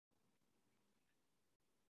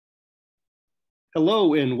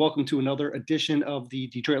Hello and welcome to another edition of the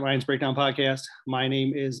Detroit Lions Breakdown Podcast. My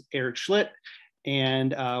name is Eric Schlitt,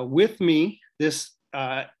 and with me this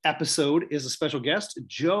episode is a special guest.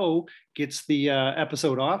 Joe gets the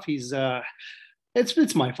episode off.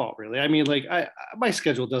 It's my fault, really. I mean, my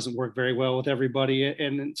schedule doesn't work very well with everybody,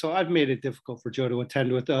 and so I've made it difficult for Joe to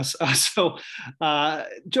attend with us. So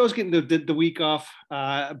Joe's getting the week off,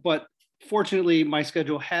 but fortunately, my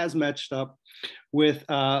schedule has matched up with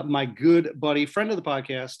my good buddy, friend of the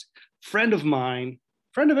podcast, friend of mine,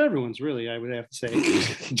 friend of everyone's, really, I would have to say,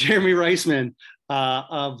 Jeremy Reisman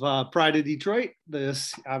of Pride of Detroit.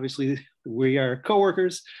 Obviously, we are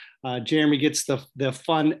coworkers. Jeremy gets the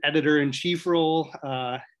fun editor-in-chief role.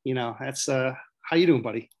 That's how you doing,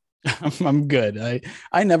 buddy? I'm good.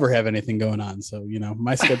 I never have anything going on. So,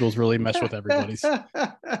 my schedule's really meshed with everybody's.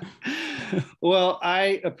 Well,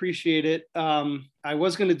 I appreciate it. I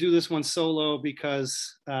was going to do this one solo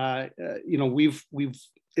because,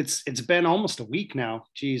 it's been almost a week now,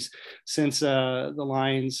 since the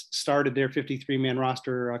Lions started their 53-man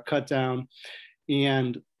roster cut down.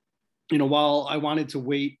 And, while I wanted to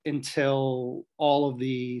wait until all of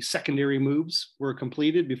the secondary moves were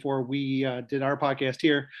completed before we did our podcast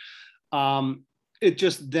here,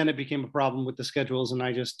 it became a problem with the schedules. And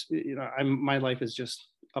I just, my life is just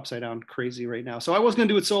upside down crazy right now. So I was going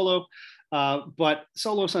to do it solo, but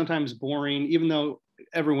solo sometimes boring, even though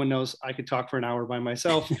everyone knows I could talk for an hour by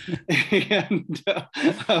myself. But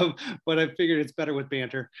I figured it's better with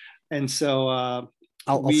banter. And so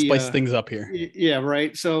I'll spice things up here. Yeah,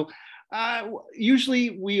 right. So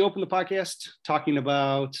usually we open the podcast talking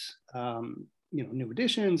about, new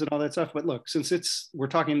editions and all that stuff. But look, since we're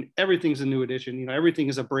talking, everything's a new edition, everything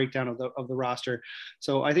is a breakdown of the roster.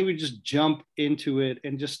 So I think we just jump into it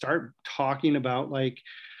and just start talking about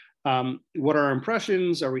what are our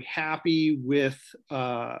impressions? Are we happy with,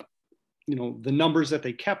 the numbers that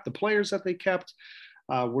they kept, the players that they kept?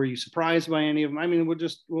 Were you surprised by any of them? I mean,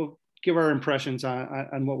 we'll give our impressions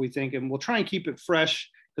on what we think, and we'll try and keep it fresh,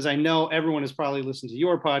 because I know everyone has probably listened to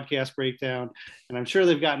your podcast breakdown, and I'm sure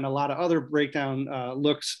they've gotten a lot of other breakdown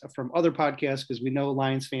looks from other podcasts, because we know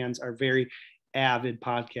Lions fans are very avid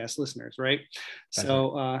podcast listeners, right? That's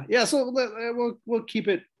so right. So we'll keep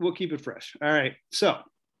it fresh. All right. So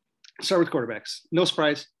start with quarterbacks. No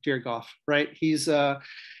surprise, Jared Goff, right? He's going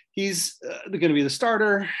to be the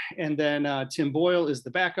starter, and then Tim Boyle is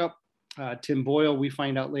the backup. Tim Boyle, we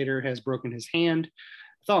find out later, has broken his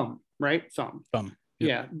thumb, right? Thumb. Yep.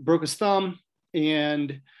 Yeah, broke his thumb,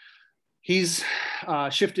 and he's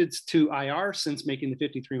shifted to IR since making the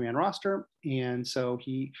 53-man roster. And so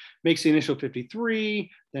he makes the initial 53,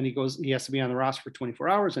 then he has to be on the roster for 24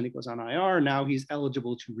 hours, and he goes on IR. Now he's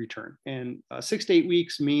eligible to return. And 6 to 8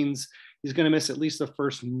 weeks means he's going to miss at least the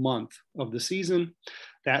first month of the season.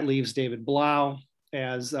 That leaves David Blau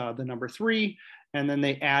as the number 3. And then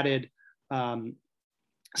they added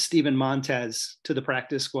Steven Montez to the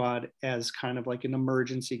practice squad as kind of like an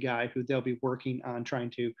emergency guy who they'll be working on trying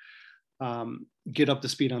to get up to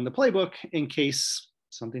speed on the playbook in case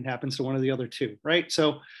something happens to one of the other two, right?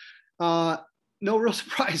 So no real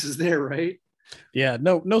surprises there, right? Yeah,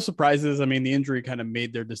 no surprises. I mean, the injury kind of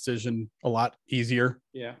made their decision a lot easier.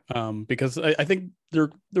 Yeah. Because I think there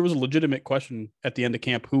was a legitimate question at the end of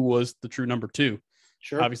camp, who was the true number 2?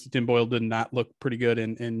 Sure. Obviously, Tim Boyle did not look pretty good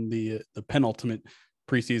in the penultimate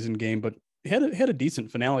preseason game, but he had a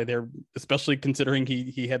decent finale there, especially considering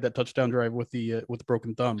he had that touchdown drive with the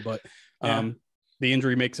broken thumb. But the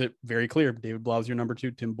injury makes it very clear. David Blau is your number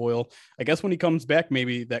 2. Tim Boyle, I guess when he comes back,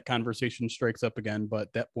 maybe that conversation strikes up again,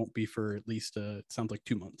 but that won't be for at least it sounds like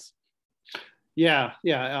 2 months. Yeah.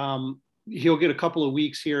 He'll get a couple of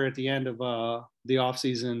weeks here at the end of the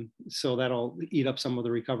offseason, so that'll eat up some of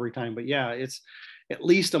the recovery time. But yeah, it's at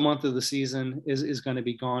least a month of the season is going to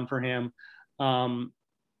be gone for him.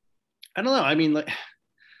 I don't know. I mean,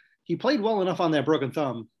 he played well enough on that broken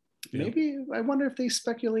thumb. Yeah. Maybe I wonder if they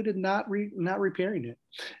speculated not repairing it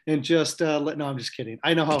and just no, I'm just kidding.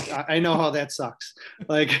 I know how that sucks.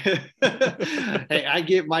 Hey, I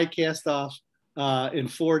get my cast off in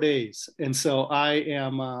 4 days, and so I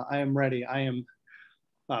am ready. I am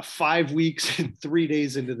 5 weeks and 3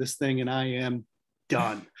 days into this thing, and I am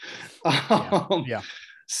done.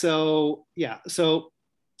 So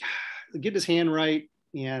get his hand right.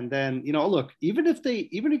 And then, look, even if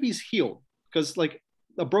he's healed, because like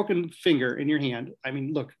a broken finger in your hand, I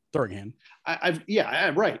mean, look, throwing hand.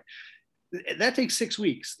 Right. That takes 6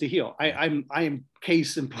 weeks to heal. I am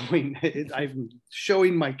case in point. I'm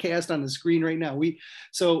showing my cast on the screen right now.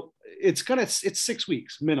 So it's 6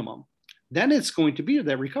 weeks minimum. then it's going to be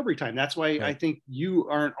that recovery time. That's why Right. I think you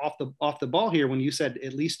aren't off the ball here when you said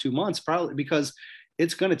at least 2 months, probably because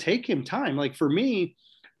it's going to take him time. Like for me,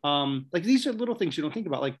 like these are little things you don't think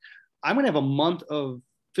about. Like I'm going to have a month of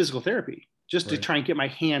physical therapy just to Right. try and get my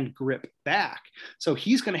hand grip back. So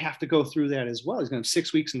he's going to have to go through that as well. He's going to have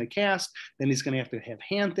 6 weeks in the cast. Then he's going to have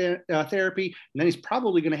hand therapy. And then he's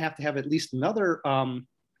probably going to have at least another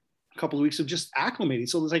couple of weeks of just acclimating.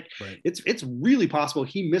 So it's like, Right. it's really possible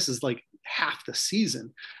he misses like half the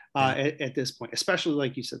season Yeah. at this point, especially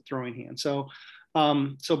like you said, throwing hand. So,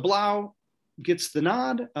 so Blau gets the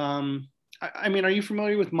nod. I mean, are you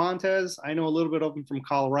familiar with Montez? I know a little bit of him from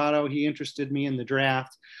Colorado. He interested me in the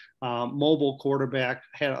draft. Mobile quarterback,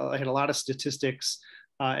 had a lot of statistics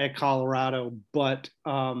at Colorado, but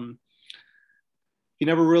he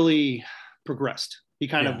never really progressed. He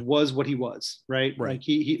kind of was what he was, right? Right. Like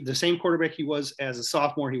he the same quarterback he was as a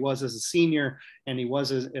sophomore, he was as a senior, and he was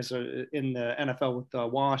in the NFL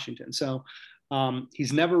with Washington. So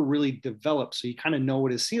he's never really developed. So you kind of know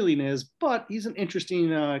what his ceiling is, but he's an interesting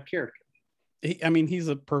character. I mean, he's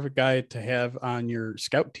a perfect guy to have on your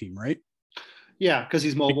scout team, right? Yeah, because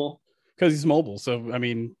he's mobile. Because he's mobile. So, I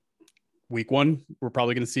mean, week 1, we're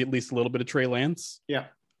probably going to see at least a little bit of Trey Lance. Yeah.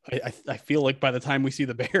 I feel like by the time we see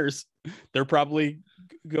the Bears, they're probably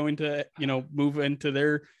going to, move into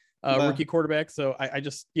their rookie quarterback. So I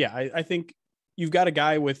think you've got a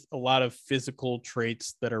guy with a lot of physical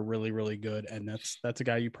traits that are really, really good. And that's a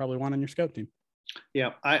guy you probably want on your scout team.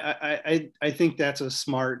 Yeah. I think that's a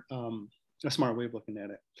smart way of looking at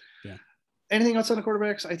it. Yeah. Anything else on the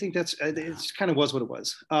quarterbacks? I think it's kind of was what it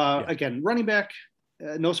was. Again, running back,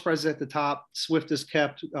 no surprises at the top. Swift is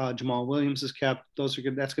kept. Jamal Williams is kept. Those are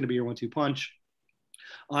good. That's going to be your 1-2 punch.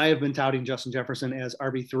 I have been touting Justin Jefferson as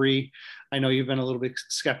RB3. I know you've been a little bit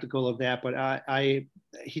skeptical of that, but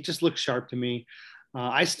he just looks sharp to me.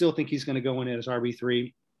 I still think he's going to go in as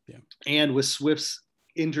RB3. Yeah. And with Swift's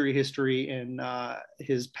injury history and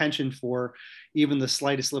his penchant for even the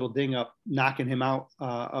slightest little ding up, knocking him out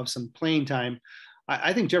of some playing time,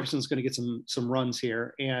 I think Jefferson's going to get some runs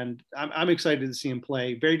here, and I'm excited to see him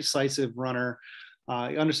play. Very decisive runner.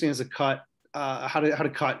 He understands the cut, how to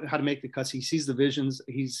cut, how to make the cuts. He sees the visions.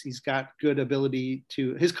 He's got good ability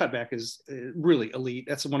to. His cutback is really elite.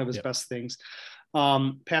 That's one of his best things.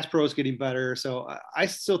 Pass pro is getting better, so I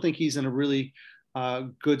still think he's in a really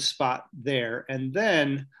good spot there. And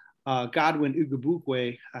then Godwin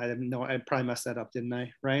Igwebuike. I probably messed that up, didn't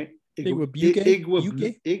I? Right? Igwebuike.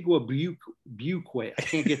 I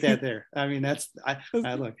can't get that there. I mean,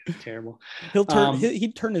 I look terrible.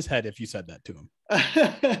 He'd turn his head if you said that to him.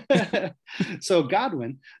 So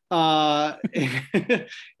Godwin,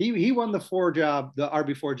 he won the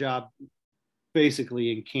RB4 job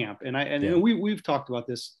basically in camp. And we've talked about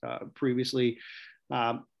this previously.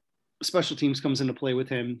 Special teams comes into play with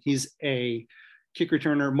him. He's a kick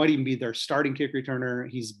returner, might even be their starting kick returner.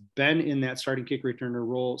 He's been in that starting kick returner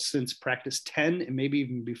role since practice 10 and maybe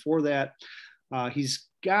even before that. He's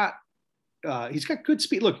got good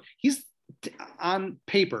speed. Look, he's on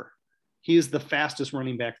paper, he is the fastest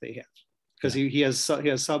running back they have because he has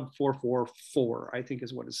sub 4.44, I think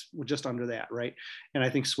is what is just under that, right? And I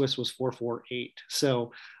think Swiss was 4.48.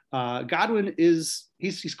 So Godwin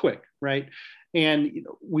he's quick, right? And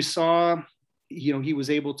we saw he was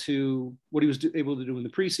able to do in the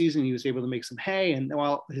preseason. He was able to make some hay, and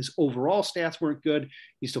while his overall stats weren't good,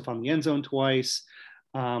 he still found the end zone twice.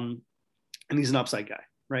 And he's an upside guy,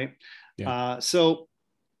 right? Yeah.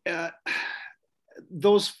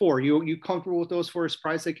 Those four, you comfortable with those four?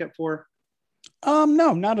 Surprised they kept four?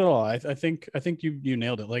 No, not at all. I think you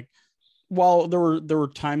nailed it. Like, while there were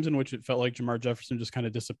times in which it felt like Jermar Jefferson just kind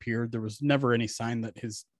of disappeared, there was never any sign that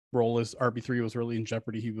his role as RB3 was really in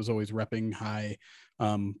jeopardy. He was always repping high,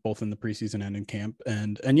 both in the preseason and in camp.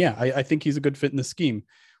 And I think he's a good fit in the scheme.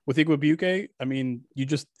 With Igwebuike, I mean, and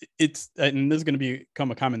this is going to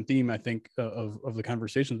become a common theme, I think, of the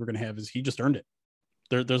conversations we're going to have, is he just earned it.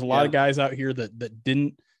 There's a lot of guys out here that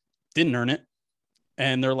didn't earn it.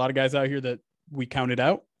 And there are a lot of guys out here that we counted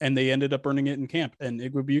out and they ended up earning it in camp. And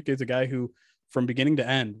Igwebuike is a guy who, from beginning to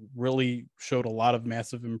end, really showed a lot of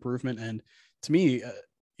massive improvement. And to me,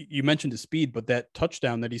 you mentioned his speed, but that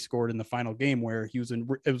touchdown that he scored in the final game where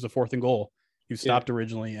it was a 4th and goal, he stopped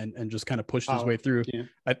originally and just kind of pushed his way through. Yeah.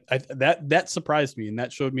 That surprised me. And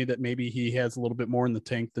that showed me that maybe he has a little bit more in the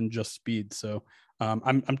tank than just speed. So I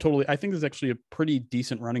think this is actually a pretty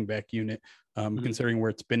decent running back unit, considering where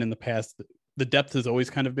it's been in the past. The depth has always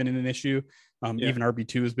kind of been an issue. Even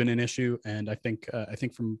RB2 has been an issue. And I think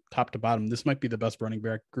from top to bottom, this might be the best running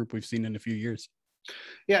back group we've seen in a few years.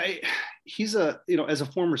 Yeah, he's as a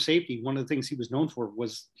former safety, one of the things he was known for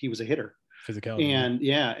was he was a hitter. physicality. And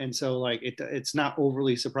and so like it's not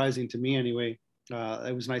overly surprising to me anyway.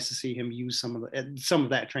 It was nice to see him use some of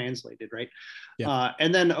that translated, right? Yeah.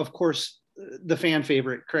 And then of course the fan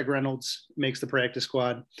favorite Craig Reynolds makes the practice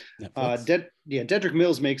squad. Dedrick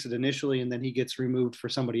Mills makes it initially, and then he gets removed for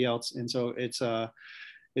somebody else, and so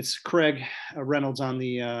it's Craig Reynolds on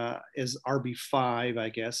the is RB5, I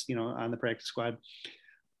guess, on the practice squad.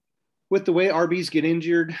 With the way RBs get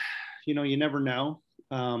injured, you never know.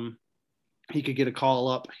 He could get a call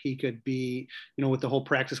up. He could be, with the whole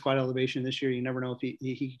practice squad elevation this year, you never know if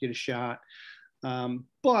he could get a shot.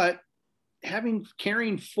 But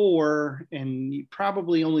carrying 4 and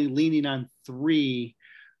probably only leaning on 3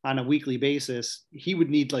 on a weekly basis, he would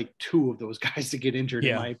need like 2 of those guys to get injured,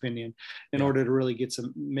 in my opinion, in order to really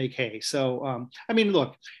make hay. So,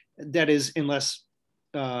 look, that is unless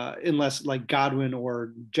like Godwin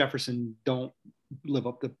or Jefferson don't live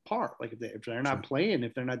up to par. Like if they're not playing,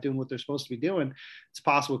 if they're not doing what they're supposed to be doing, it's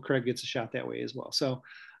possible Craig gets a shot that way as well. So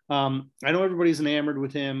I know everybody's enamored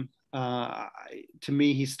with him. To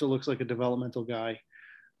me, he still looks like a developmental guy.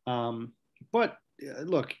 But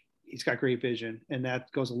look, he's got great vision, and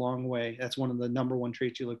that goes a long way. That's one of the number one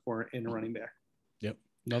traits you look for in a running back. Yep.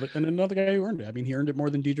 Another guy who earned it. I mean, he earned it more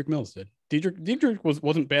than Dedrick Mills did. Dedrick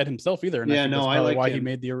wasn't bad himself either. And I like why he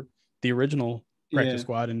made the original practice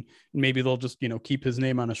squad, and maybe they'll just keep his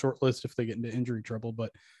name on a short list if they get into injury trouble.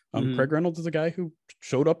 But Craig Reynolds is a guy who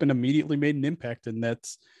showed up and immediately made an impact, and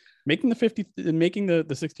that's making the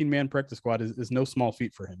 16-man practice squad is no small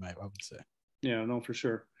feat for him, I would say. Yeah, no, for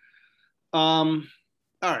sure. All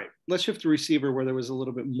right, let's shift to receiver, where there was a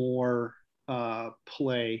little bit more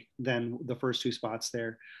play than the first 2 spots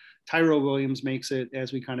there. Tyrell Williams makes it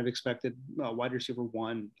as we kind of expected, wide receiver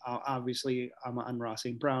 1. Obviously, Amon-Ra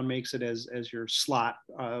St. Brown makes it as your slot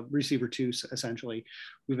receiver 2, essentially.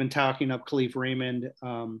 We've been talking up Khalif Raymond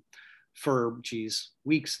for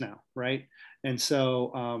weeks now, right? And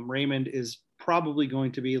so Raymond is probably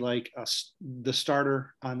going to be like the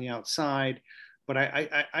starter on the outside, but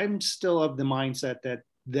I'm still of the mindset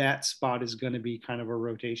that spot is going to be kind of a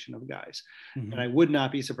rotation of guys. And I would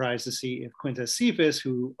not be surprised to see if Quintez Cephas,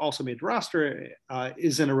 who also made the roster,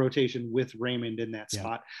 is in a rotation with Raymond in that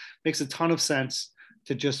spot. Makes a ton of sense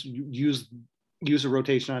to just use a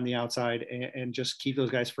rotation on the outside and just keep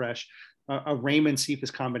those guys fresh. A Raymond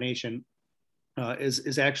Cephas combination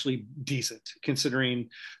is actually decent, considering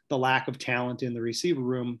the lack of talent in the receiver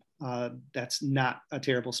room. That's not a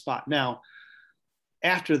terrible spot. Now,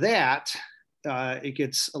 after that, it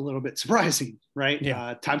gets a little bit surprising, right?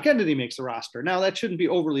 Tom Kennedy makes the roster. Now, that shouldn't be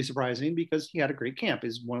overly surprising because he had a great camp.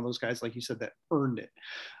 Is one of those guys, like you said, that earned it.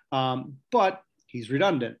 But he's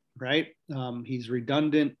redundant, right? He's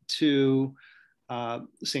redundant to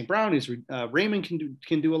St. Brown. Raymond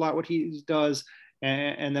can do a lot what he does.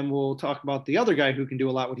 And then we'll talk about the other guy who can do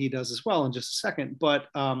a lot what he does as well in just a second. But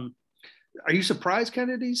are you surprised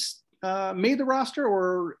Kennedy's made the roster,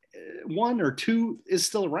 or 1 or 2 is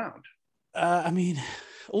still around? A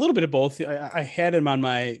little bit of both. I had him on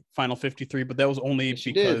my final 53, but that was only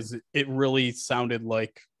because it really sounded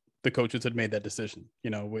like the coaches had made that decision.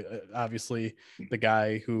 Obviously the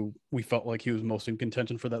guy who we felt like he was most in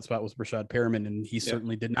contention for that spot was Brashad Perriman, and he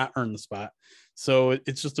certainly did not earn the spot. So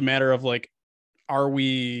it's just a matter of like, are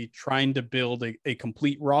we trying to build a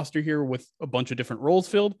complete roster here with a bunch of different roles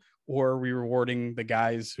filled, or are we rewarding the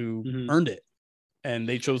guys who earned it? And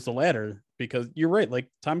they chose the latter, because you're right. Like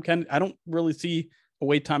Tom Kennedy, I don't really see a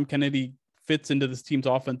way Tom Kennedy fits into this team's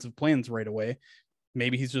offensive plans right away.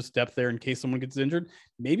 Maybe he's just depth there in case someone gets injured.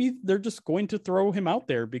 Maybe they're just going to throw him out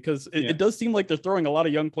there, because it does seem like they're throwing a lot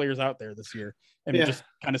of young players out there this year, and just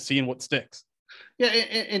kind of seeing what sticks. Yeah,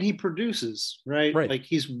 and he produces, right? Like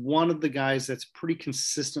he's one of the guys that's pretty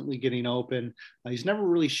consistently getting open. He's never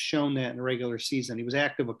really shown that in the regular season. He was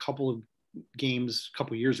active a couple of games a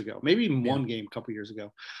couple years ago, maybe even one game a couple years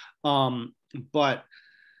ago. But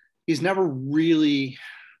he's never really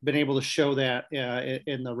been able to show that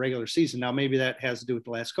in the regular season. Now, maybe that has to do with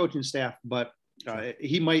the last coaching staff, but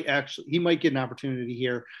he might get an opportunity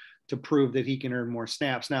here to prove that he can earn more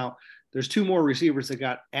snaps. Now, there's 2 more receivers that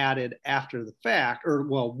got added after the fact, or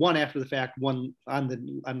one after the fact, one on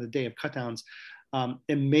the day of cutdowns.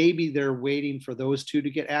 And maybe they're waiting for those 2 to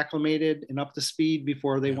get acclimated and up to speed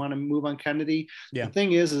before they want to move on Kennedy. The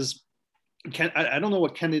thing is I don't know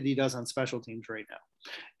what Kennedy does on special teams right now.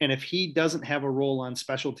 And if he doesn't have a role on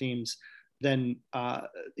special teams, then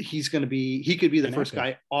he could be the first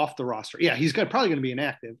guy off the roster. Yeah, he's probably going to be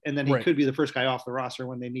inactive. And then he could be the first guy off the roster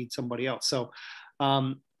when they need somebody else. So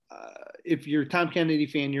if you're a Tom Kennedy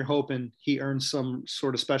fan, you're hoping he earns some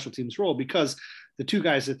sort of special teams role, because the 2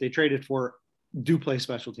 guys that they traded for do play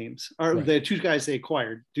special teams. Or Right. the two guys they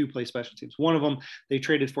acquired do play special teams. One of them they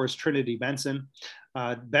traded for is Trinity Benson.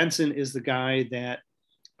 Benson is the guy that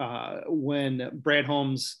when Brad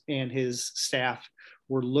Holmes and his staff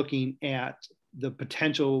were looking at the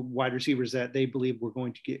potential wide receivers that they believe were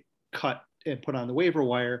going to get cut and put on the waiver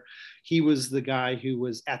wire, he was the guy who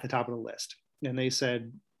was at the top of the list. And they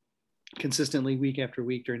said consistently week after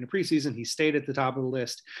week during the preseason, he stayed at the top of the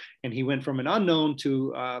list, and he went from an unknown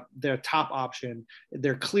to their top option,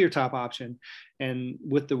 their clear top option. And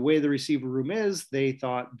with the way the receiver room is, they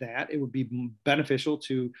thought that it would be beneficial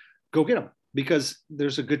to go get him, because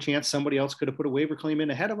there's a good chance somebody else could have put a waiver claim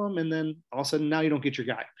in ahead of him. And then all of a sudden now you don't get your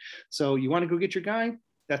guy. So you want to go get your guy,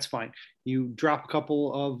 that's fine. You drop a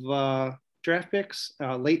couple of draft picks,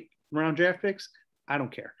 late round draft picks, I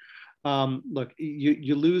don't care. Look,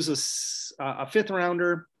 you lose a fifth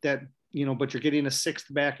rounder that, but you're getting a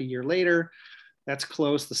sixth back a year later. That's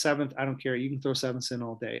close. The seventh, I don't care. You can throw sevenths in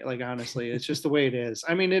all day. Like, honestly, it's just the way it is.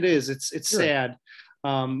 I mean, it is, it's sure. Sad.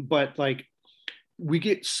 But like, we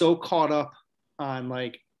get so caught up on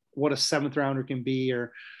like what a seventh rounder can be,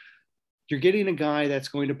 or you're getting a guy that's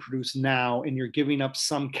going to produce now, and you're giving up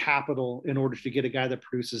some capital in order to get a guy that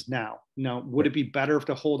produces now. Would it be better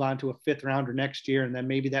to hold on to a fifth rounder next year, and then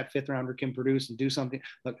maybe that fifth rounder can produce and do something?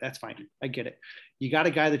 Look, that's fine. I get it. You got a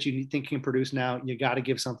guy that you think can produce now. You got to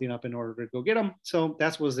give something up in order to go get him. So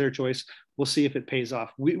that was their choice. We'll see if it pays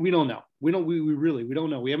off. We don't know. We don't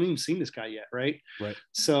know. We haven't even seen this guy yet. Right.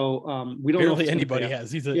 So we don't Barely know if anybody has.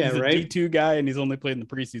 He's a D2 guy, and he's only played in the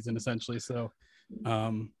preseason essentially. So,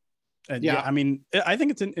 and yeah, I mean, I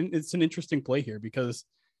think it's an interesting play here, because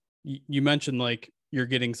you mentioned like you're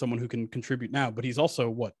getting someone who can contribute now, but he's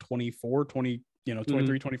also 23,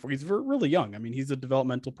 24. He's really young. I mean, he's a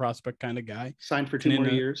developmental prospect kind of guy. Signed for 2 more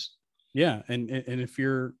years. Yeah. And if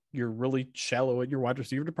you're really shallow at your wide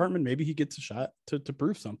receiver department, maybe he gets a shot to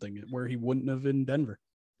prove something where he wouldn't have in Denver.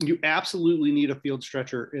 You absolutely need a field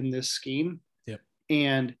stretcher in this scheme. Yep.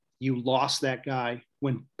 And you lost that guy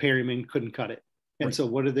when Perryman couldn't cut it. And so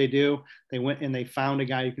what did they do? They went and they found a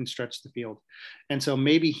guy who can stretch the field. And so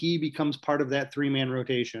maybe he becomes part of that 3-man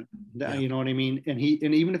rotation. Yeah. You know what I mean? And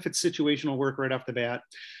even if it's situational work right off the bat,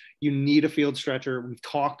 you need a field stretcher. We've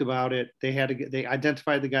talked about it. They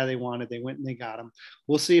identified the guy they wanted. They went and they got him.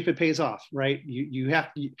 We'll see if it pays off, right?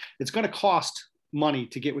 It's going to cost money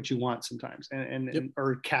to get what you want sometimes,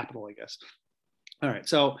 or capital, I guess. All right.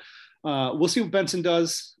 So we'll see what Benson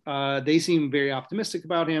does. They seem very optimistic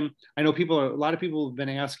about him. I know a lot of people have been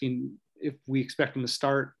asking if we expect him to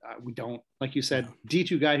start. We don't. Like you said,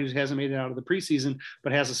 D2 guy who hasn't made it out of the preseason,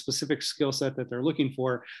 but has a specific skill set that they're looking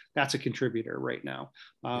for. That's a contributor right now.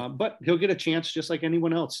 But he'll get a chance just like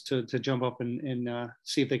anyone else to jump up and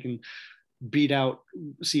see if they can beat out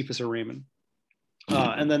Cephas or Raymond.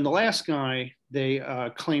 And then the last guy they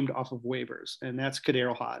claimed off of waivers, and that's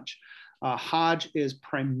Kadero Hodge. Hodge is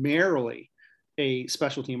primarily a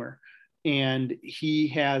special teamer, and he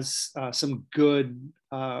has some good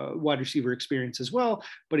wide receiver experience as well,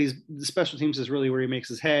 but the special teams is really where he makes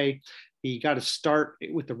his hay. He got to start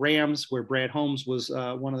with the Rams, where Brad Holmes was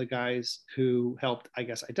one of the guys who helped, I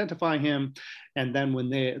guess, identify him. And then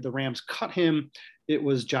when the Rams cut him, it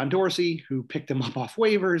was John Dorsey who picked him up off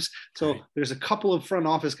waivers. So there's a couple of front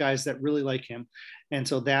office guys that really like him. And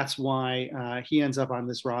so that's why he ends up on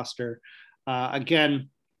this roster. Again,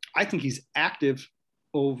 I think he's active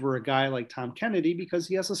over a guy like Tom Kennedy because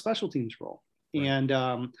he has a special teams role. Right. And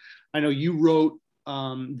I know you wrote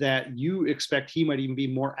that you expect he might even be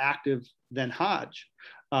more active than Hodge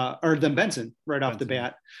or than Benson right off the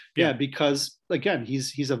bat. Yeah, because again,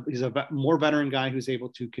 he's a more veteran guy who's able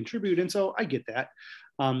to contribute. And so I get that.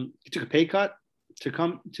 He took a pay cut to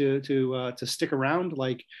come to stick around.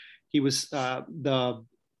 Like he was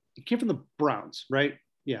he came from the Browns, right?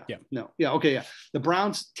 Yeah. No. Yeah. Okay. Yeah. The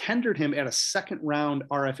Browns tendered him at a second round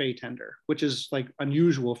RFA tender, which is like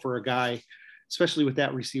unusual for a guy, especially with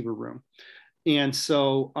that receiver room. And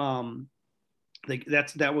so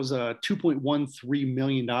that was a $2.13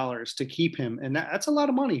 million to keep him. And that's a lot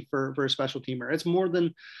of money for a special teamer. It's more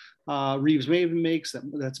than Reeves Maven makes.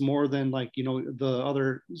 That's more than the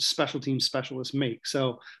other special team specialists make.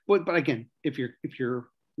 So, but again, if you're a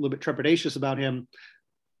little bit trepidatious about him,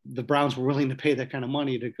 the Browns were willing to pay that kind of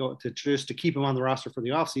money to keep him on the roster for the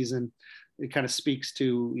offseason. It kind of speaks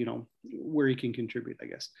to, where he can contribute, I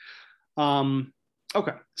guess.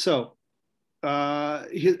 Okay. So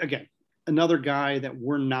again, another guy that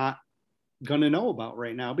we're not going to know about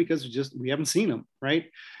right now because we haven't seen him. Right.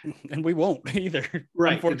 And we won't either.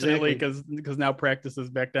 Right. Unfortunately, because now practice is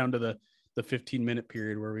back down to the 15-minute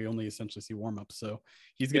period where we only essentially see warmups. So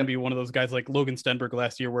he's going to be one of those guys like Logan Stenberg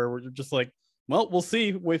last year, where we're just like, Well, we'll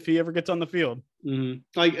see if he ever gets on the field. Mm-hmm.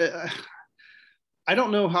 Like, I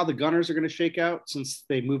don't know how the Gunners are going to shake out since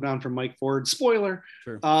they moved on from Mike Ford. Spoiler.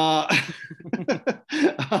 Sure. But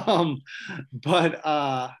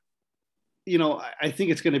I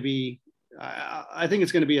think it's going to be. I think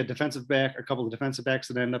it's going to be a defensive back, a couple of defensive backs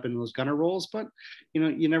that end up in those gunner roles. But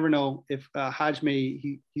you never know if Hodge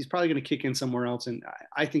he's probably going to kick in somewhere else, and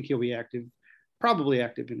I think he'll be active, probably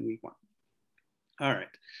active in week 1. All right.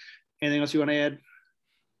 Anything else you want to add?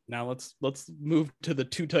 Now let's move to the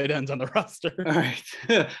 2 tight ends on the roster. All right.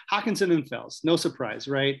 Hockenson and Fells. No surprise,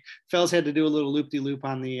 right? Fells had to do a little loop-de-loop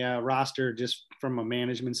on the roster just from a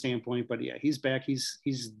management standpoint. But yeah, he's back. He's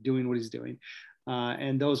doing what he's doing.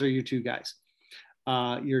 And those are your 2 guys.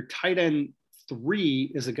 Your tight end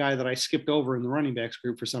 3 is a guy that I skipped over in the running backs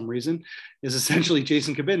group for some reason, is essentially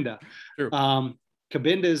Jason Cabinda. Sure.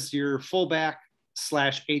 Cabinda is your fullback /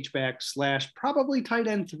 H-back / probably tight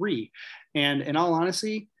end 3. And in all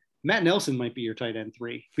honesty, Matt Nelson might be your tight end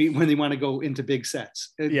 3 when they want to go into big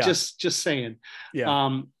sets. Yeah. Just saying.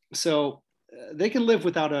 Yeah. So they can live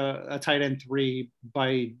without a tight end 3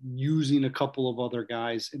 by using a couple of other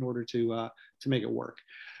guys in order to make it work.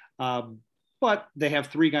 But they have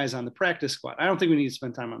 3 guys on the practice squad. I don't think we need to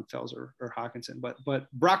spend time on Fells or Hockenson, but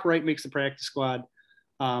Brock Wright makes the practice squad.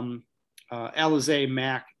 Alizé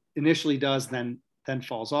Mack initially does, then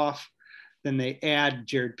falls off. Then they add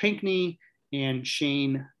Jared Pinkney and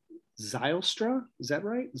Shane Zylstra. Is that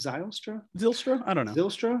right? Zylstra? I don't know.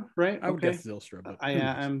 Zylstra, right? I would guess Zylstra, but I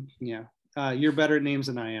am. Yeah. You're better at names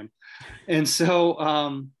than I am. And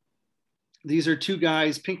so these are 2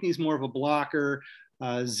 guys. Pinkney's more of a blocker.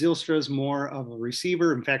 Zylstra's more of a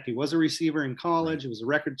receiver. In fact, he was a receiver in college. Right. He was a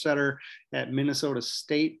record setter at Minnesota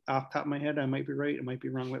State. Off the top of my head, I might be right. I might be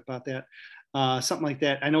wrong about that. Something like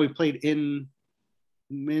that. I know he played in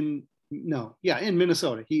Minnesota.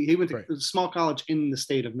 He went to a small college in the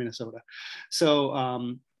state of Minnesota. So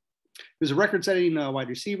he was a record-setting wide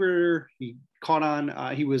receiver. He caught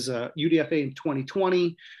on. He was a UDFA in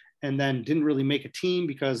 2020 and then didn't really make a team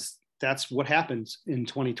because that's what happens in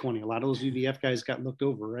 2020. A lot of those UDF guys got looked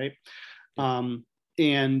over, right?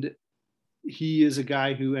 And he is a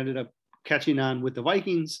guy who ended up catching on with the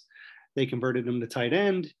Vikings. They converted him to tight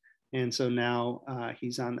end. And so now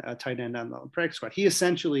he's on a tight end on the practice squad. He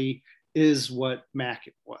essentially is what Mack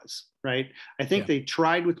was, right? I think they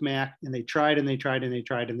tried with Mack and they tried and they tried and they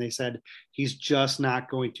tried and they said, he's just not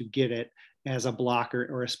going to get it as a blocker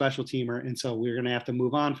or a special teamer. And so we're going to have to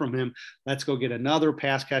move on from him. Let's go get another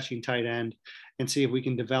pass catching tight end and see if we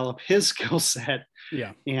can develop his skill set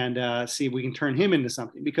and see if we can turn him into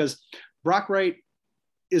something, because Brock Wright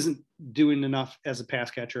isn't doing enough as a pass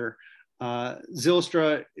catcher.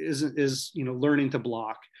 Zylstra is learning to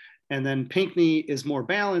block. And then Pinkney is more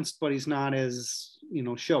balanced, but he's not as,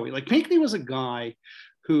 showy. Like Pinkney was a guy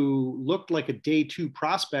who looked like a day 2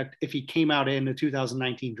 prospect if he came out in the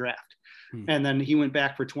 2019 draft. And then he went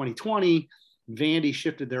back for 2020. Vandy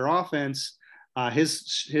shifted their offense. His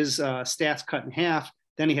stats cut in half.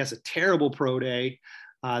 Then he has a terrible pro day.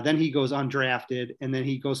 Then he goes undrafted. And then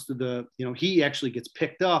he goes through he actually gets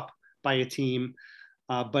picked up by a team.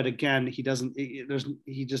 But again, he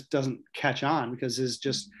just doesn't catch on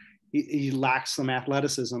because he lacks some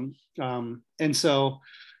athleticism. And so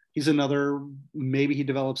he's maybe he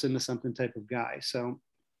develops into something type of guy. So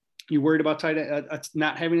you worried about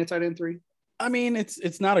not having a tight end 3? I mean,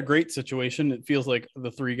 it's not a great situation. It feels like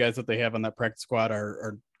the 3 guys that they have on that practice squad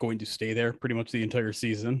are going to stay there pretty much the entire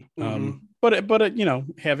season. Mm-hmm.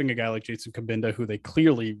 But having a guy like Jason Cabinda, who they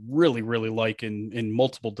clearly really, really like in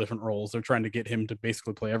multiple different roles, they're trying to get him to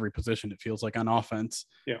basically play every position, it feels like, on offense.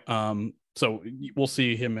 Yeah. So we'll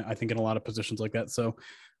see him, I think, in a lot of positions like that. So,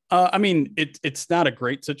 I mean, it's not a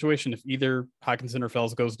great situation. If either Hockenson or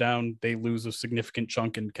Fells goes down, they lose a significant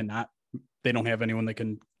chunk and they don't have anyone that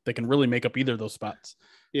can really make up either of those spots.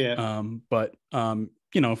 Yeah. But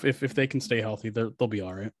if they can stay healthy, they'll be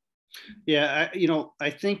all right. Yeah. I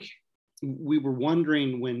think we were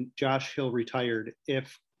wondering when Josh Hill retired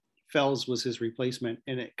if Fells was his replacement,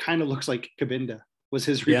 and it kind of looks like Cabinda was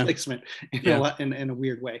his replacement in a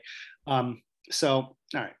weird way. So, all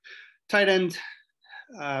right. Tight end,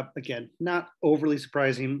 again, not overly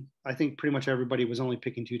surprising. I think pretty much everybody was only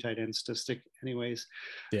picking 2 tight ends to stick anyways.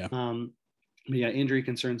 Yeah. Injury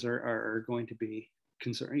concerns are going to be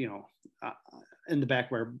concern, in the back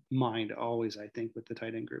of our mind always, I think, with the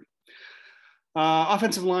tight end group.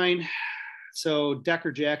 Offensive line. So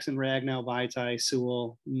Decker, Jackson, Ragnow, Vaitai,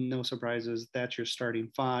 Sewell, no surprises. That's your starting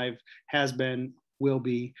 5. Has been, will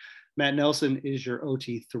be. Matt Nelson is your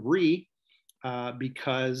OT3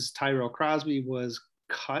 because Tyrell Crosby was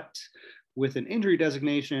cut with an injury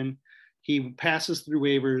designation. He passes through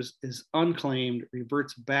waivers, is unclaimed,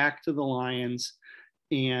 reverts back to the Lions,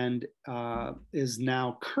 and is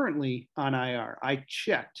now currently on IR. I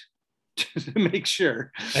checked to make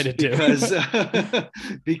sure. I did too.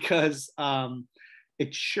 because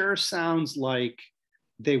it sure sounds like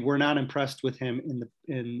they were not impressed with him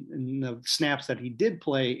in the snaps that he did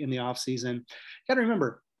play in the offseason. You got to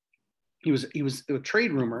remember, he was a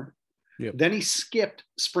trade rumor. Yep. Then he skipped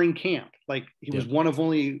spring camp. Like he was one of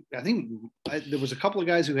only, I think there was a couple of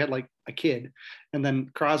guys who had like a kid, and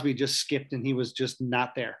then Crosby just skipped and he was just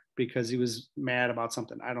not there because he was mad about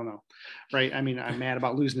something. I don't know. Right. I mean, I'm mad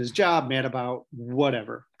about losing his job, mad about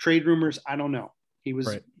whatever trade rumors. I don't know. He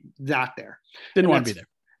was not there. Didn't want to be there.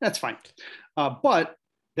 That's fine. But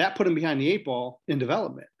that put him behind the 8 ball in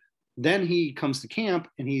development. Then he comes to camp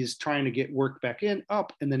and he's trying to get work back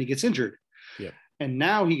up, and then he gets injured. Yeah. And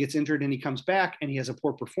now he gets injured and he comes back and he has a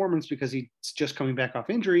poor performance because he's just coming back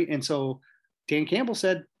off injury. And so Dan Campbell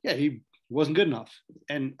said, yeah, he wasn't good enough.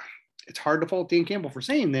 And it's hard to fault Dan Campbell for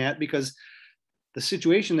saying that, because the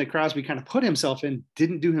situation that Crosby kind of put himself in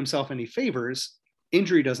didn't do himself any favors.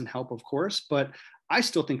 Injury doesn't help, of course, but I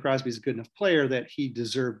still think Crosby's a good enough player that he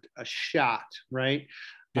deserved a shot, right?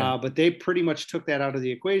 Yeah. But they pretty much took that out of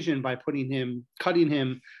the equation by cutting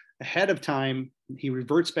him ahead of time. He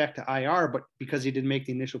reverts back to IR, but because he didn't make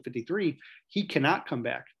the initial 53, he cannot come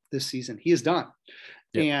back this season. He is done.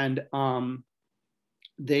 Yep. And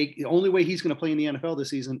the only way he's going to play in the NFL this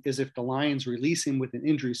season is if the Lions release him with an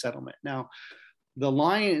injury settlement. Now,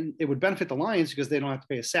 it would benefit the Lions because they don't have to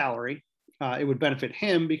pay a salary. It would benefit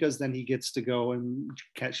him because then he gets to go and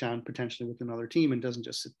catch on potentially with another team and doesn't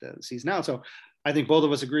just sit the season out. So I think both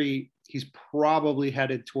of us agree he's probably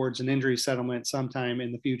headed towards an injury settlement sometime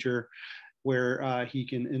in the future where he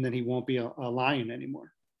can, and then he won't be a Lion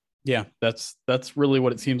anymore. Yeah, that's really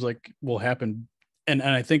what it seems like will happen. And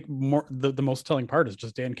I think the most telling part is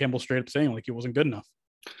just Dan Campbell straight up saying like he wasn't good enough.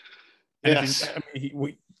 And yes.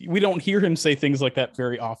 We don't hear him say things like that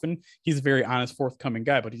very often. He's a very honest, forthcoming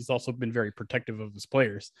guy, but he's also been very protective of his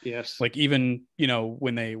players. Yes. Like even,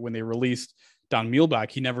 when they released Don Muhlbach,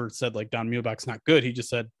 he never said like Don Muhlbach's not good. He just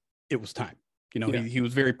said it was time. He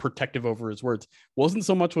was very protective over his words. Wasn't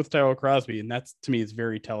so much with Tyrell Crosby. And that's, to me, is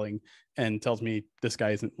very telling and tells me this guy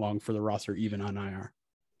isn't long for the roster, even on IR.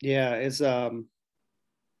 Yeah. It's a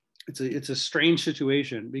strange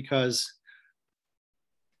situation because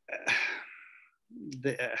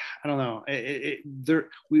I don't know.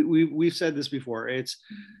 We've said this before.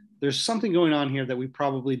 There's something going on here that we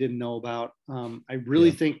probably didn't know about. I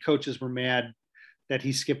really think coaches were mad that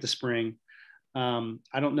he skipped the spring.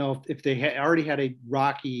 I don't know if they already had a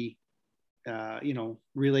rocky,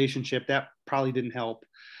 relationship. That probably didn't help.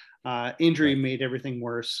 Injury made everything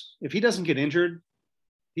worse. If he doesn't get injured,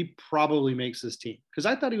 he probably makes this team, because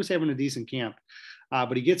I thought he was having a decent camp,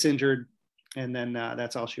 but he gets injured. And then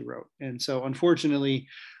that's all she wrote. And so unfortunately,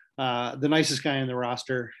 the nicest guy on the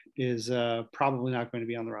roster is probably not going to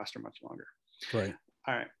be on the roster much longer. Right.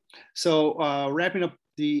 All right. So wrapping up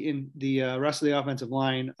the rest of the offensive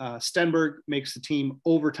line, Stenberg makes the team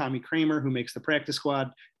over Tommy Kramer, who makes the practice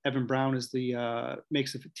squad. Evan Brown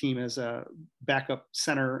makes the team as a backup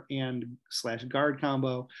center and / guard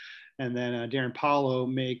combo. And then Darren Paulo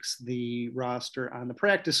makes the roster on the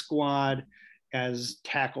practice squad as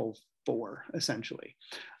tackle 4, essentially.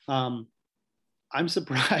 I'm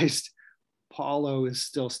surprised Paulo is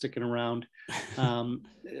still sticking around.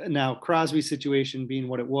 Now Crosby's situation being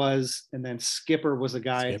what it was, and then Skipper was a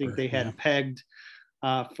guy I think they had pegged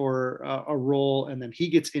for a role, and then he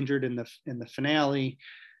gets injured in the finale,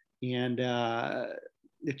 and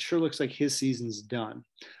it sure looks like his season's done.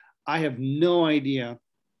 I have no idea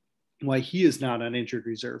why he is not on injured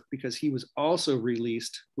reserve, because he was also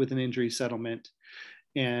released with an injury settlement.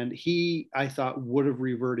 And I thought would have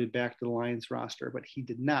reverted back to the Lions roster, but he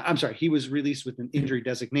did not. I'm sorry, he was released with an injury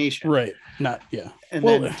designation. Right. And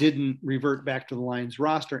then didn't revert back to the Lions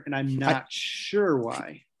roster. And I'm not sure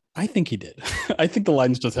why. I think he did. I think the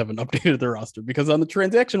Lions just haven't updated their roster, because on the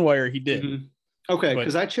transaction wire, he did. Mm-hmm. Okay.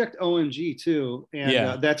 Because I checked OMG too.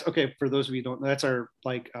 And that's okay. For those of you who don't know, that's our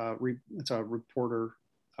it's a reporter,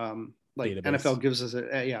 database. NFL gives us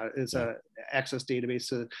a access database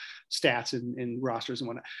to stats and rosters and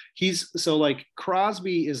whatnot.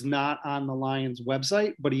 Crosby is not on the Lions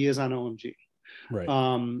website, but he is on OMG.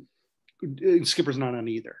 Right. Skipper's not on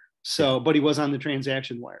either. So, but he was on the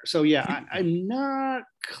transaction wire. So I'm not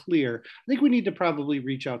clear. I think we need to probably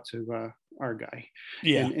reach out to our guy.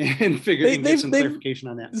 And get some clarification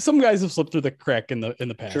on that. Some guys have slipped through the crack in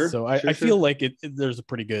the past. Sure, so I feel like there's a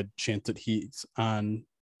pretty good chance that he's on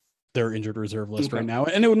their injured reserve list right now.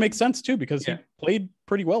 And it would make sense too, because he played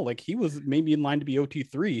pretty well. Like he was maybe in line to be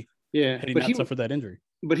OT3 had he not suffered that injury.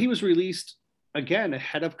 But he was released again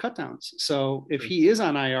ahead of cutdowns. So if he is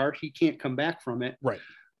on IR, he can't come back from it. Right.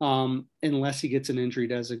 Unless he gets an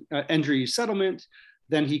injury settlement,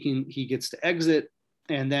 then he gets to exit.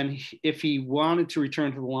 And then if he wanted to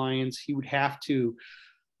return to the Lions, he would have to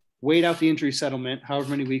wait out the injury settlement,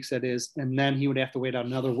 however many weeks that is. And then he would have to wait out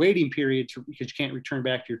another waiting period because you can't return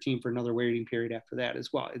back to your team for another waiting period after that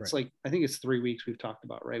as well. It's like, I think it's 3 weeks we've talked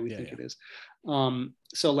about, right? We think it is.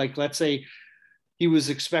 So like, let's say he was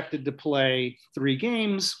expected to play 3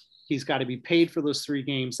 games. He's got to be paid for those 3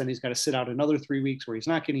 games. Then he's got to sit out another 3 weeks where he's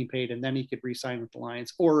not getting paid. And then he could re-sign with the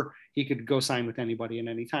Lions, or he could go sign with anybody at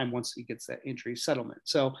any time once he gets that injury settlement.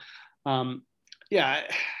 So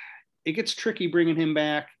it gets tricky bringing him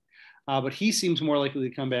back. But he seems more likely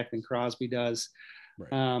to come back than Crosby does.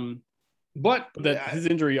 Right. But his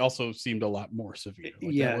injury also seemed a lot more severe.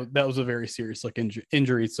 Like that was a very serious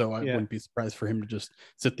injury. So I wouldn't be surprised for him to just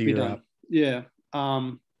sit the year out. Yeah.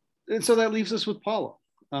 And so that leaves us with Paulo.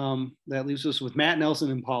 That leaves us with Matt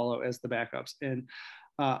Nelson and Paulo as the backups. And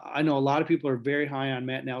I know a lot of people are very high on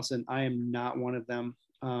Matt Nelson. I am not one of them.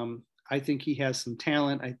 I think he has some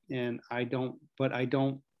talent, I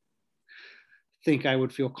don't think I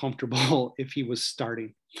would feel comfortable if he was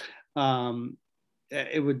starting.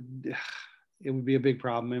 It would be a big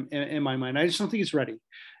problem in my mind. I just don't think he's ready.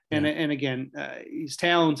 And again, he's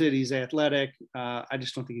talented, he's athletic. I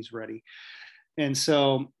just don't think he's ready. And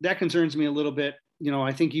so that concerns me a little bit.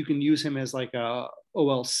 I think you can use him as like a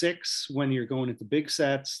OL6 when you're going into big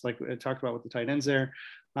sets, like I talked about with the tight ends there.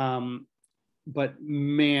 But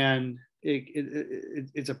man,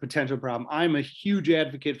 it's a potential problem. I'm a huge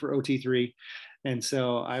advocate for OT3. And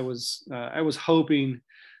so I was hoping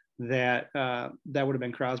that that would have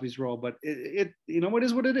been Crosby's role, but it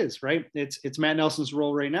is what it is, right? It's Matt Nelson's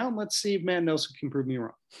role right now. And let's see if Matt Nelson can prove me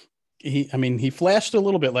wrong. He flashed a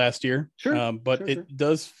little bit last year, but it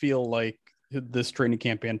does feel like this training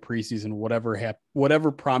camp and preseason,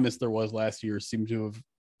 whatever promise there was last year seemed to have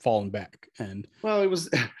fallen back. And well, it's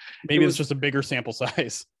just a bigger sample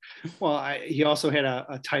size. Well, he also had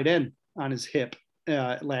a tight end on his hip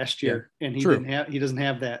last year, and he doesn't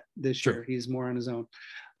have that this year. He's more on his own.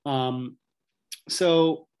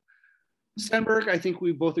 So Stenberg, I think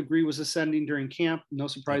we both agree, was ascending during camp. No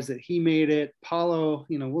surprise that he made it. Paulo,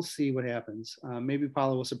 we'll see what happens. Maybe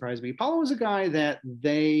Paulo will surprise me. Paulo was a guy that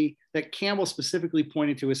Campbell specifically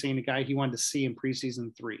pointed to as saying a guy he wanted to see in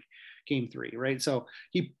preseason game 3, right? So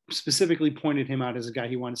he specifically pointed him out as a guy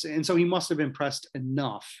he wanted to see. And so he must have impressed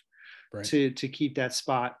enough to keep that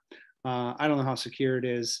spot. I don't know how secure it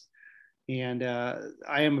is. And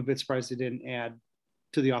I am a bit surprised they didn't add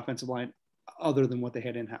to the offensive line other than what they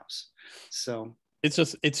had in-house. So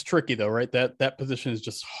it's tricky though, right? That position is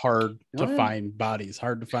just hard to find bodies,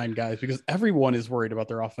 hard to find guys, because everyone is worried about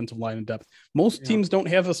their offensive line in depth. Most teams don't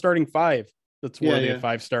have a starting 5 that's worthy of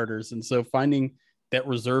 5 starters. And so finding that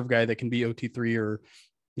reserve guy that can be OT3 or,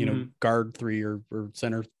 guard 3 or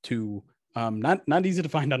center 2, not easy to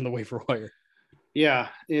find on the waiver wire. Yeah,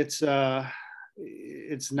 it's not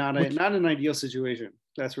an ideal situation.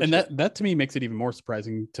 That's for sure. That to me makes it even more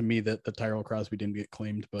surprising to me that the Tyrell Crosby didn't get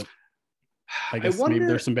claimed, but I guess maybe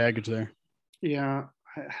there's some baggage there. Yeah,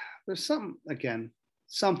 there's something.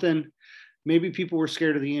 Maybe people were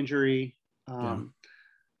scared of the injury. I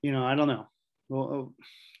don't know. We'll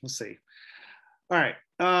see. All right,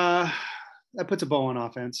 that puts a bow on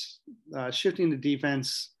offense. Shifting to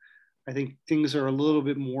defense, I think things are a little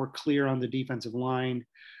bit more clear on the defensive line.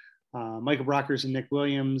 Michael Brockers and Nick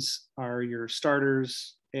Williams are your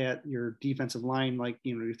starters at your defensive line, like,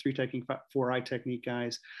 your 3 technique, 4 eye technique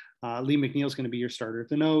guys. Lee McNeil is going to be your starter at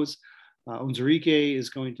the nose. Onwuzurike is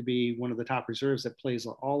going to be one of the top reserves that plays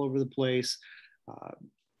all over the place.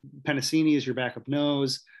 Penasini is your backup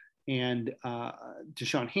nose. And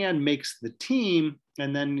Deshaun Hand makes the team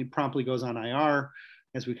and then promptly goes on IR,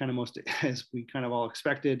 as we kind of all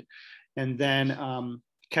expected. And then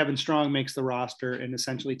Kevin Strong makes the roster and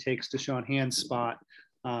essentially takes Deshaun Hand's spot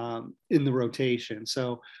in the rotation.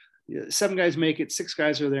 So 7 guys make it, 6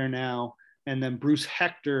 guys are there now. And then Bruce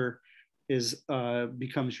Hector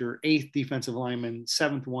becomes your 8th defensive lineman,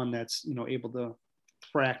 7th one that's, able to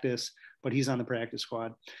practice, but he's on the practice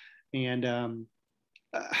squad. And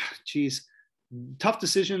tough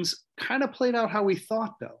decisions kind of played out how we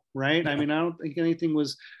thought though, right? Yeah. I mean, I don't think anything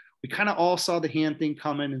was, we kind of all saw the Hand thing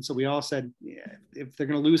coming. And so we all said, if they're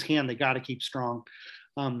going to lose Hand, they got to keep Strong.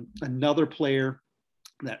 Another player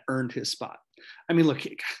that earned his spot. I mean, look,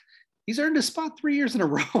 he's earned his spot 3 years in a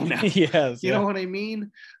row now. Yes. You know what I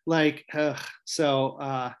mean? Like,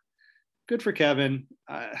 good for Kevin.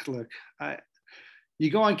 Look, you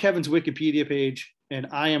go on Kevin's Wikipedia page, and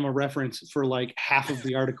I am a reference for like half of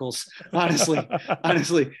the articles. Honestly,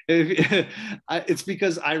 it's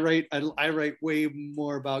because I write way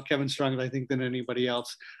more about Kevin Strong, I think, than anybody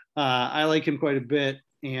else. I like him quite a bit,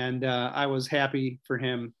 and I was happy for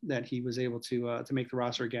him that he was able to make the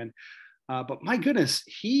roster again. But my goodness,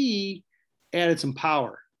 he added some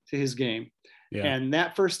power to his game, and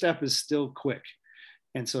that first step is still quick.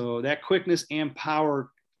 And so that quickness and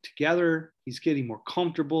power together, he's getting more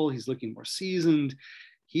comfortable. He's looking more seasoned.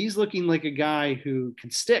 He's looking like a guy who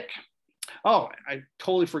can stick. Oh, I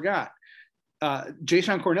totally forgot.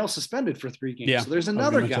 Jashon Cornell suspended for 3 games. Yeah, so there's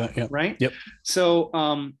another guy, right? Yep.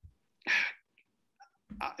 So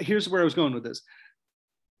here's where I was going with this.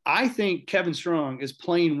 I think Kevin Strong is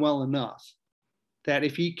playing well enough that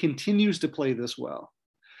if he continues to play this well,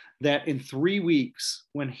 that in 3 weeks,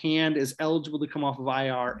 when Hand is eligible to come off of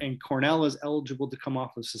IR and Cornell is eligible to come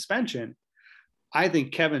off of suspension, I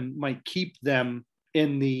think Kevin might keep them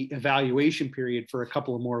in the evaluation period for a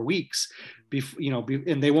couple of more weeks,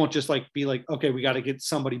 and they won't just be like, okay, we got to get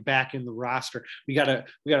somebody back in the roster. We got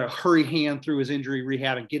to hurry Hand through his injury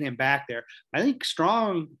rehab and get him back there. I think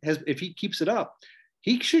Strong if he keeps it up,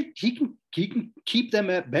 he can keep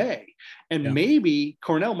them at bay, and maybe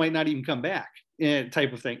Cornell might not even come back.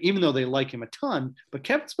 Type of thing, even though they like him a ton. But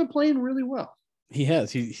Kevin's been playing really well. He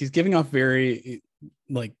has. He's giving off very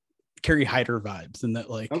like Kerry Hyder vibes, and that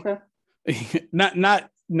not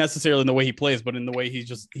necessarily in the way he plays, but in the way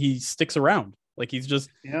he sticks around. Like he's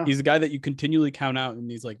a guy that you continually count out, and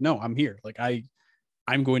he's like, no, I'm here. Like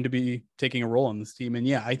I'm going to be taking a role on this team.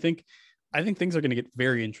 And I think things are going to get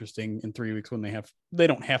very interesting in 3 weeks when they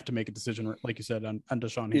don't have to make a decision, like you said, on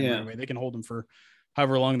Da'Shawn Hand right away. They can hold him for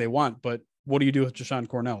however long they want, but what do you do with Jashon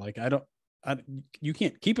Cornell? Like, you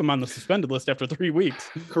can't keep him on the suspended list after 3 weeks.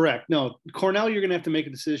 Correct. No, Cornell, you're going to have to make a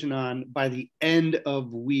decision on by the end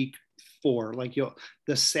of week 4. Like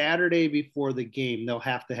the Saturday before the game, they'll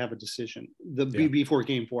have to have a decision before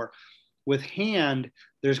game 4. With Hand,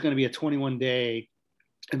 there's going to be a 21-day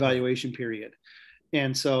evaluation period.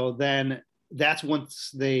 And so then that's once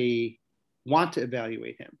they want to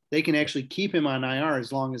evaluate him. They can actually keep him on IR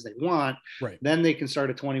as long as they want. Right. Then they can start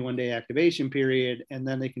a 21-day activation period, and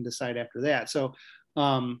then they can decide after that. So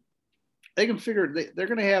they can figure they're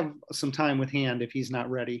going to have some time with Hand if he's not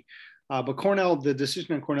ready. But Cornell, the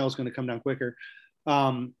decision on Cornell is going to come down quicker.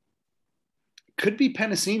 Could be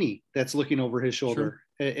Penasini that's looking over his shoulder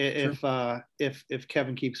if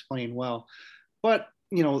Kevin keeps playing well. But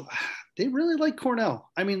they really like Cornell.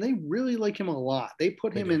 I mean, they really like him a lot. They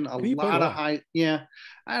put him in a lot of high. Yeah.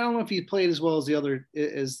 I don't know if he played as well as the other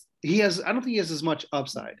as he has. I don't think he has as much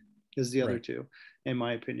upside as the other two, in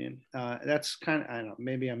my opinion. That's kind of, I don't know,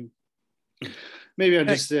 maybe I'm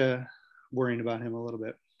just worrying about him a little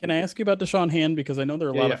bit. Can I ask you about Da'Shawn Hand? Because I know there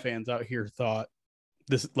are a lot of fans out here thought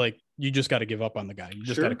this, like, you just got to give up on the guy. You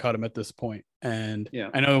just got to cut him at this point. And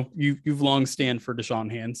I know you've long stand for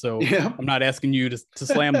Da'Shawn Hand, so I'm not asking you to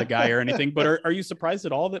slam the guy or anything, but are you surprised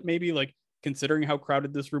at all that maybe, like, considering how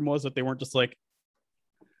crowded this room was, that they weren't just like,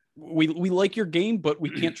 we like your game, but we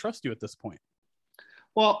can't trust you at this point?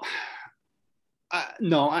 Well,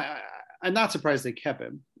 no, I'm not surprised they kept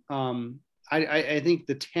him. I think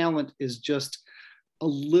the talent is just a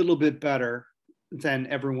little bit better than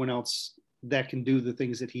everyone else that can do the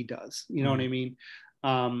things that he does. You know what I mean?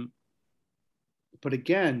 But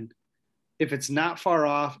again, if it's not far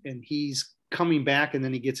off and he's coming back and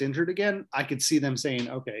then he gets injured again, I could see them saying,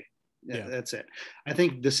 okay, that's it. I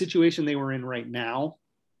think the situation they were in right now,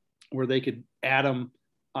 where they could add him,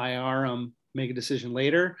 IR him, make a decision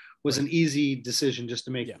later, was an easy decision just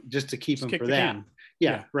to make, just to keep him for that.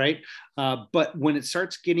 Right. But when it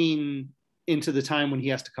starts getting into the time when he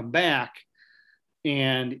has to come back,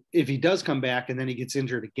 and if he does come back and then he gets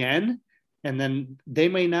injured again, and then they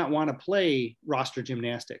may not want to play roster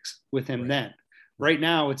gymnastics with him then. Right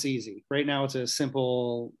now it's easy. Right now it's a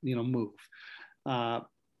simple, move.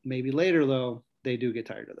 Maybe later though, they do get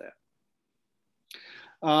tired of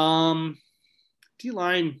that.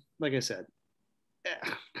 D-line, like I said,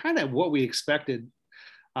 kind of what we expected.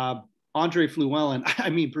 Andre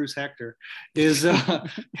Fluellen, Bruce Hector, is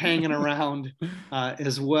hanging around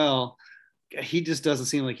as well. He just doesn't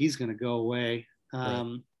seem like he's going to go away.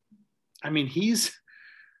 He's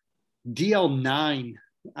DL9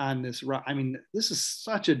 on this. This is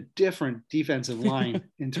such a different defensive line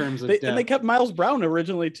in terms of depth. And they kept Miles Brown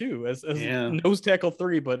originally too as nose tackle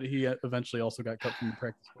 3, but he eventually also got cut from the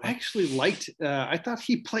practice. I actually liked. I thought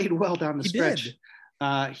he played well down the stretch.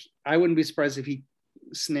 I wouldn't be surprised if he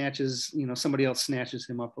snatches. Somebody else snatches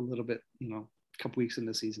him up a little bit. couple weeks in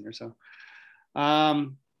the season or so.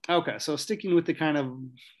 Okay, so sticking with the kind of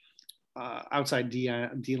outside D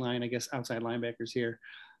line, I guess outside linebackers here.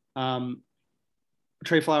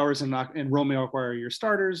 Trey Flowers and Romeo Okwara are your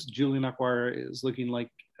starters. Julian Okwara is looking like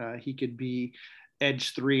he could be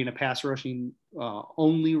edge 3 in a pass rushing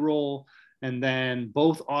only role. And then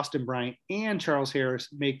both Austin Bryant and Charles Harris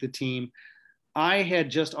make the team. I had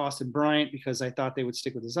just Austin Bryant because I thought they would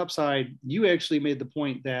stick with his upside. You actually made the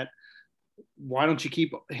point that why don't you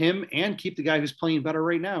keep him and keep the guy who's playing better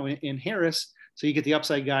right now in Harris, so you get the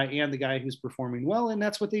upside guy and the guy who's performing well, and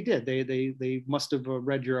that's what they did. They must have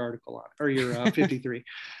read your article on or your 53,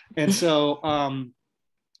 and so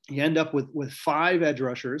you end up with 5 edge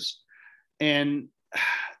rushers, and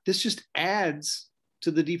this just adds to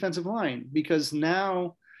the defensive line because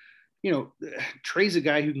now, Trey's a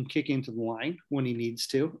guy who can kick into the line when he needs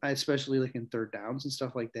to, especially like in third downs and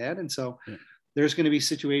stuff like that, and so. Yeah. There's going to be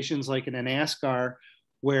situations like in an NASCAR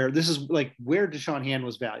where this is like where Deshaun Hand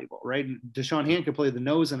was valuable, right? Deshaun Hand could play the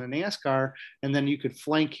nose in a NASCAR, and then you could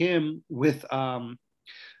flank him with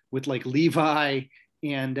like Levi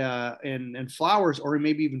and Flowers, or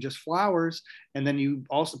maybe even just Flowers, and then you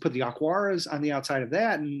also put the Okwaras on the outside of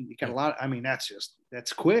that, and you got a lot. I mean, that's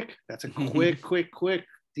quick. That's a quick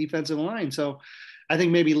defensive line. So I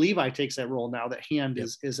think maybe Levi takes that role now that Hand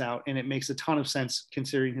is out, and it makes a ton of sense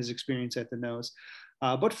considering his experience at the nose.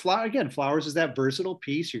 But Flowers is that versatile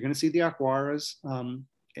piece. You're going to see the Okwaras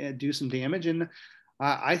do some damage, and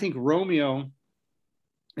I think Romeo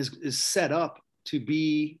is set up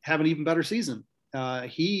to have an even better season.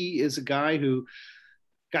 He is a guy who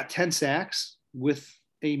got 10 sacks with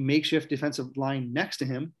a makeshift defensive line next to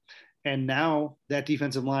him, and now that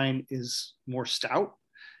defensive line is more stout.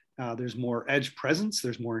 There's more edge presence.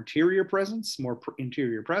 There's more interior presence, more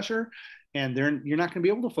interior pressure. And you're not going to be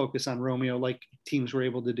able to focus on Romeo like teams were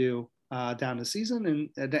able to do down the season and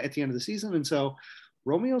at the end of the season. And so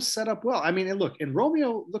Romeo's set up well. I mean, and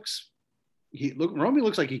Romeo looks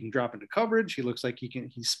like he can drop into coverage. He looks like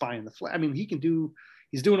he's spying the flat. I mean,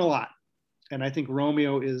 he's doing a lot. And I think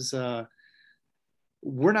Romeo is,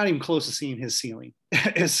 we're not even close to seeing his ceiling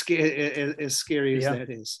as scary as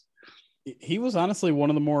that is. He was honestly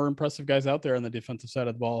one of the more impressive guys out there on the defensive side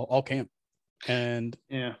of the ball all camp. And,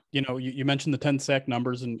 you mentioned the 10 sack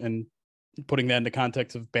numbers and putting that into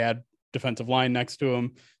context of bad defensive line next to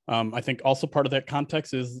him. I think also part of that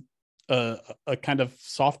context is a kind of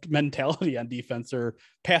soft mentality on defense, or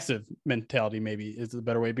passive mentality maybe is a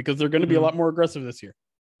better way, because they're going to be a lot more aggressive this year.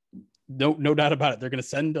 No doubt about it. They're going to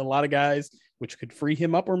send a lot of guys, which could free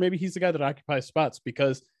him up, or maybe he's the guy that occupies spots,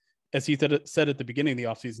 because as he said at the beginning of the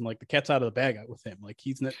offseason, like the cat's out of the bag with him. Like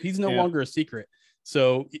he's no longer a secret.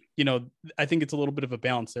 So, I think it's a little bit of a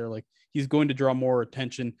balance there. Like he's going to draw more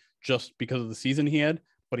attention just because of the season he had,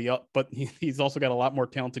 but he's also got a lot more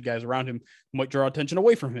talented guys around him who might draw attention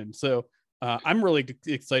away from him. So I'm really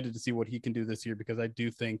excited to see what he can do this year, because I do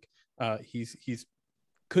think he's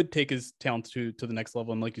could take his talents to the next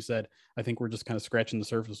level. And like you said, I think we're just kind of scratching the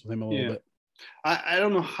surface with him a little bit. I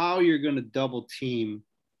don't know how you're going to double team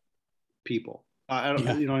people. I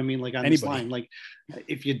don't, you know what I mean? Like on this line, like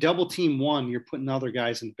if you double team one, you're putting other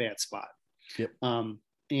guys in a bad spot. Yep.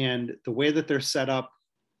 And the way that they're set up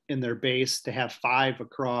in their base to have 5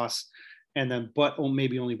 across, and then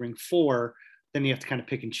maybe only bring 4, then you have to kind of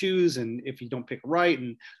pick and choose. And if you don't pick right,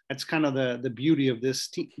 and that's kind of the beauty of this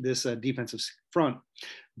defensive front.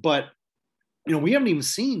 But we haven't even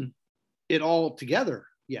seen it all together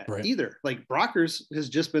yet either. Like Brockers has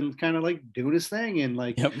just been kind of like doing his thing and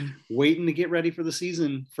like waiting to get ready for the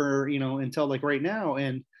season for, until like right now.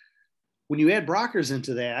 And when you add Brockers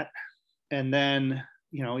into that, and then,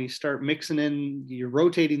 you start mixing in, you're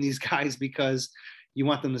rotating these guys because you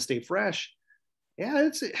want them to stay fresh. Yeah.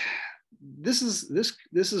 This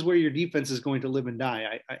is where your defense is going to live and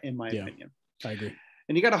die. In my opinion. I agree.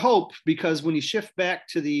 And you got to hope, because when you shift back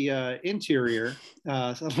to the interior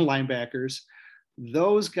linebackers,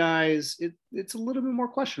 those guys, it's a little bit more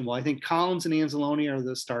questionable. I think Collins and Anzalone are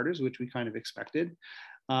the starters, which we kind of expected.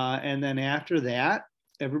 And then after that,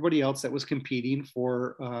 everybody else that was competing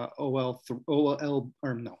for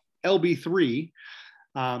LB3,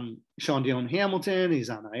 Sean Dillon Hamilton, he's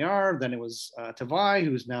on IR. Then it was Tavai,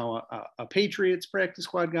 who's now a Patriots practice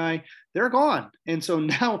squad guy. They're gone. And so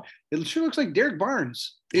now it sure looks like Derek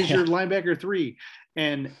Barnes is your linebacker 3.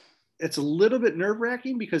 And it's a little bit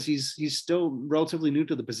nerve-wracking because he's still relatively new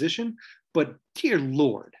to the position, but dear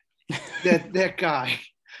Lord, that guy,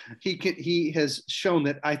 he has shown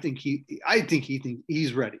that I think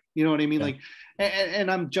he's ready. You know what I mean? Yeah. Like, and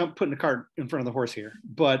I'm putting the cart in front of the horse here,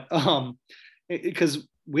 but because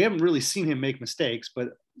we haven't really seen him make mistakes,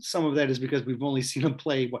 but some of that is because we've only seen him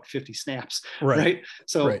play 50 snaps, Right. right?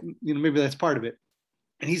 So right. maybe that's part of it.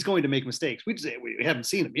 And he's going to make mistakes. We haven't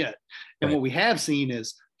seen him yet. And right. what we have seen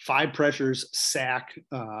is 5 pressures, sack,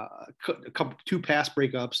 two pass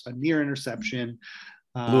breakups, a near interception.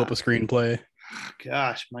 Blew up a screenplay.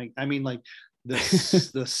 Gosh, Mike. I mean, like the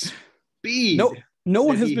speed. No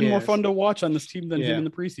one has been more fun to watch on this team than him in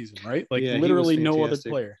the preseason, right? Like literally no other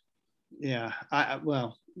player. Yeah.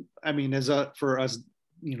 I mean, for us,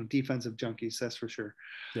 defensive junkies, that's for sure.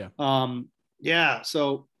 Yeah.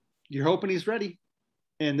 So you're hoping he's ready.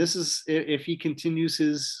 And this is, if he continues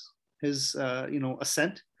his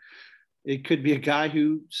ascent, it could be a guy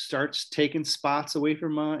who starts taking spots away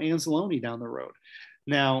from Anzalone down the road.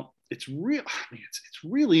 Now, it's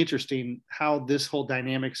really interesting how this whole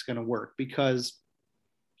dynamic's going to work, because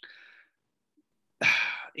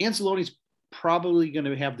Anzalone's probably going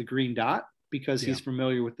to have the green dot because he's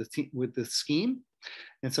familiar with the scheme,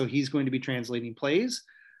 and so he's going to be translating plays.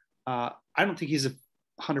 I don't think he's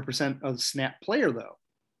 100% a snap player though,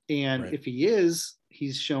 and if he is,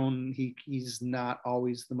 he's shown he's not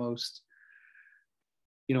always the most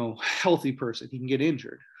healthy person. He can get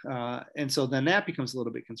injured, and so then that becomes a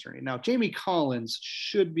little bit concerning. Now, Jamie Collins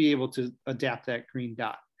should be able to adapt that green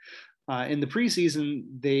dot. In the preseason,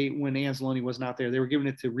 when Anzalone was not there, they were giving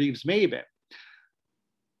it to Reeves-Maybin.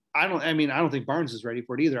 I don't think Barnes is ready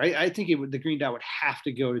for it either. I think the green dot would have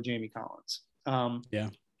to go to Jamie Collins. And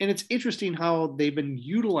it's interesting how they've been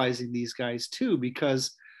utilizing these guys too,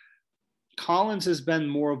 because Collins has been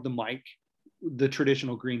more of the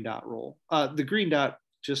traditional green dot role. The green dot,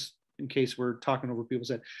 just in case we're talking over people's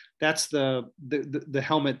head, that's the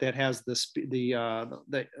helmet that has the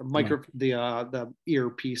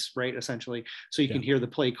earpiece, right? Essentially, so you can hear the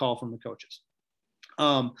play call from the coaches.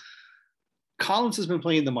 Collins has been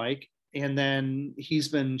playing the mic, and then he's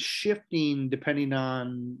been shifting depending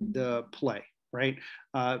on the play, right?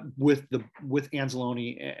 With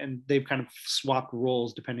Anzalone, and they've kind of swapped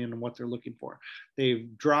roles depending on what they're looking for. They've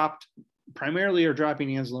primarily are dropping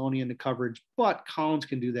Anzalone into coverage, but Collins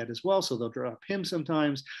can do that as well. So they'll drop him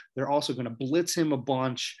sometimes. They're also going to blitz him a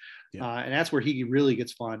bunch. And that's where he really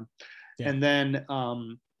gets fun. Yeah. And then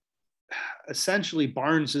essentially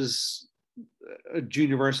Barnes is a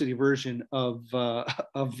junior varsity version of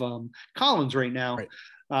Collins right now,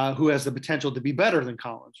 who has the potential to be better than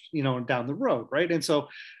Collins, down the road. Right. And so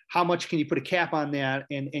how much can you put a cap on that?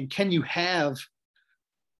 And can you have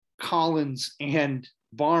Collins and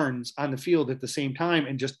Barnes on the field at the same time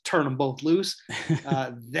and just turn them both loose?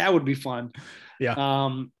 That would be fun. Yeah.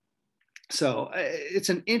 So it's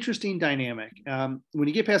an interesting dynamic. When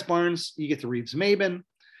you get past Barnes, you get to Reeves-Maybin,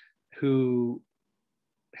 who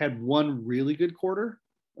had one really good quarter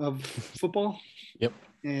of football. Yep.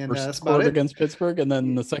 And that's about it against Pittsburgh, and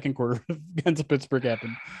then the second quarter against Pittsburgh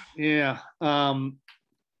happened. Yeah.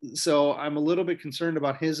 So I'm a little bit concerned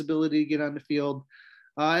about his ability to get on the field.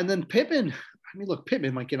 And then Pittman. I mean, look,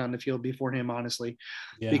 Pittman might get on the field before him, honestly,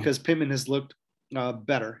 because Pittman has looked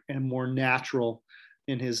better and more natural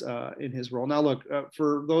in his role. Now, look,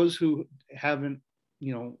 for those who aren't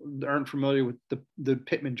familiar with the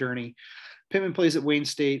Pittman journey, Pittman plays at Wayne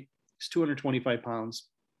State. He's 225 pounds,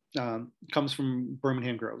 comes from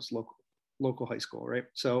Birmingham Groves, local high school, right?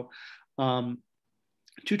 So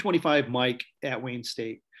 225 Mike at Wayne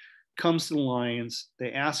State comes to the Lions.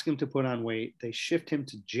 They ask him to put on weight. They shift him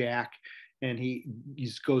to Jack, and he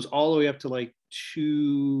goes all the way up to like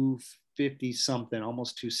 250 something,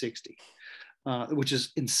 almost 260, which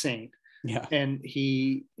is insane. Yeah. And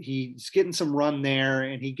he's getting some run there,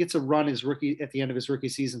 and he gets a run at the end of his rookie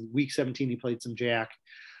season, week 17, he played some Jack.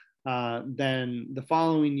 Then the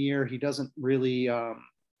following year, he doesn't really,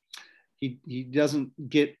 he doesn't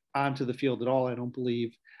get onto the field at all, I don't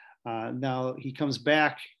believe. Now he comes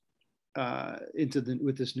back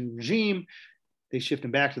with this new regime. They shift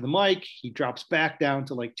him back to the mic. He drops back down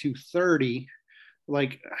to like 230.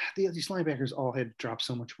 Like these linebackers all had dropped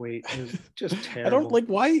so much weight. It was just terrible. I don't like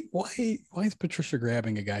why is Patricia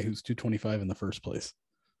grabbing a guy who's 225 in the first place?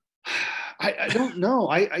 I don't know.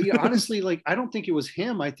 I honestly, like, I don't think it was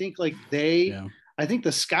him. I think like I think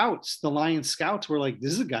the Lions scouts were like,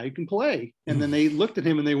 this is a guy who can play. And then they looked at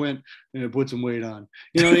him and they went, put some weight on.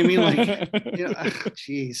 You know what I mean? Like,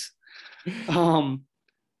 geez.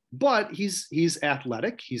 But he's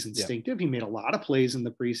athletic. He's instinctive. He made a lot of plays in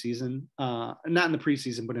the preseason, not in the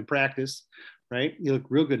preseason, but in practice, right? He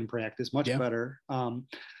looked real good in practice, much better.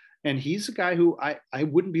 And he's a guy who I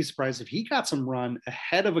wouldn't be surprised if he got some run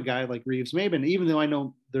ahead of a guy like Reeves-Maybin, even though I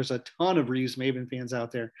know there's a ton of Reeves-Maybin fans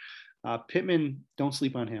out there. Pittman, don't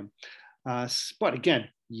sleep on him. But again,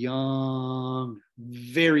 young,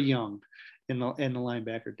 very young. in the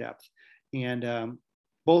linebacker depth. And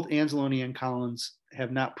both Anzalone and Collins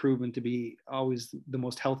have not proven to be always the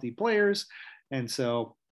most healthy players. And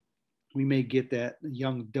so we may get that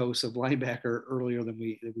young dose of linebacker earlier than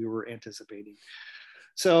we were anticipating.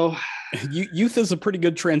 So youth is a pretty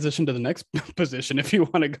good transition to the next position if you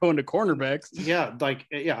want to go into cornerbacks. Yeah,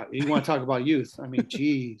 you want to talk about youth. I mean,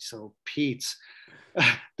 geez, so Pete's.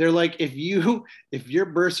 They're like, if your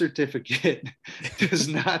birth certificate does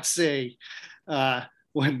not say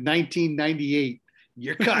when 1998,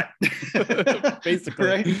 you're cut. Basically,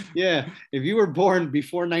 right? Yeah. If you were born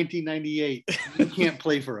before 1998, you can't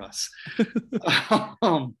play for us.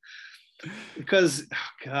 Because, oh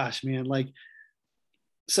gosh, man, like,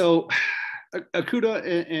 so Okudah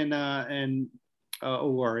and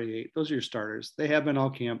Owusu, those are your starters. They have been all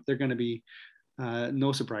camp. They're going to be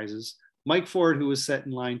no surprises. Mike Ford, who was set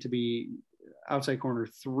in line to be outside corner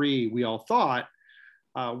 3, we all thought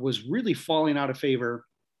was really falling out of favor.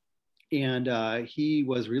 And he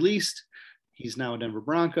was released. He's now a Denver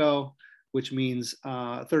Bronco, which means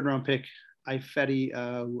third round pick Ifedi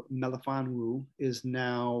Melifonwu is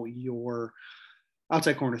now your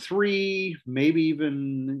outside corner 3. Maybe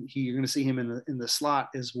even you're going to see him in the slot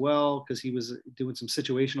as well, because he was doing some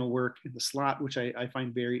situational work in the slot, which I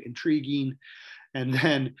find very intriguing. And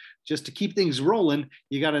then just to keep things rolling,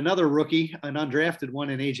 you got another rookie, an undrafted one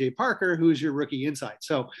in AJ Parker, who's your rookie inside.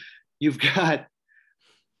 So you've got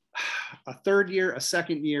a third year, a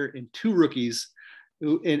second year, and 2 rookies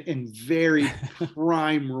in very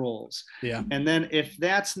prime roles. Yeah. And then if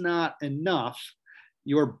that's not enough,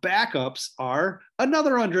 your backups are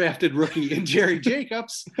another undrafted rookie in Jerry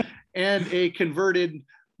Jacobs and a converted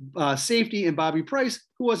safety in Bobby Price,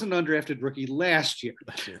 who was an undrafted rookie last year.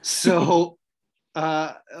 So,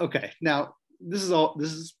 okay. Now this is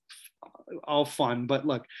all fun, but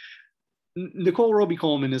look, Nicole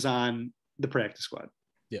Roby-Coleman is on the practice squad.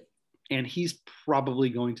 Yep. And he's probably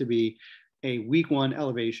going to be a week 1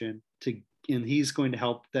 elevation and he's going to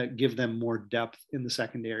help give them more depth in the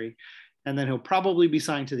secondary. And then he'll probably be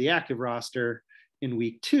signed to the active roster in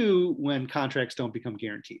week 2 when contracts don't become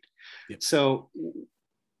guaranteed. Yep. So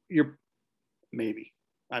you're maybe,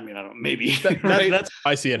 I don't know, maybe. Right? That's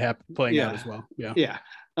I see it playing out as well. Yeah. Yeah.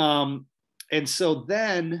 And so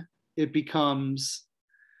then it becomes,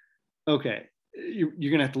 okay, you're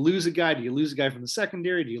going to have to lose a guy. Do you lose a guy from the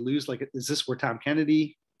secondary? Do you lose, like, is this where Tom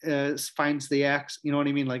Kennedy finds the axe? You know what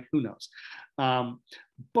I mean? Like, who knows?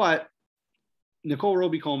 But Nicole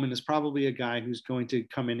Roby-Coleman is probably a guy who's going to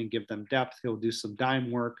come in and give them depth. He'll do some dime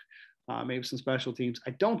work, maybe some special teams.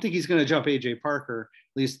 I don't think he's going to jump AJ Parker.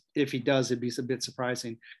 At least if he does, it'd be a bit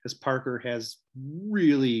surprising, because Parker has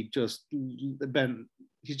really just been,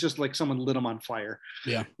 he's just like someone lit him on fire.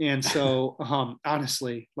 Yeah. And so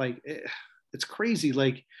honestly, like, it's crazy.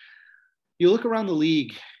 Like, you look around the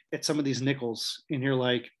league at some of these nickels and you're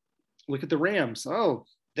like, look at the Rams. Oh,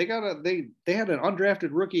 they had an undrafted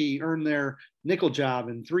rookie earn their nickel job,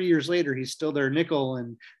 and 3 years later he's still their nickel,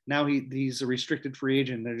 and now he's a restricted free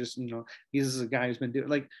agent. They're just, he's a guy who's been doing,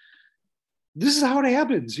 like, this is how it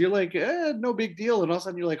happens. You're like, no big deal, and all of a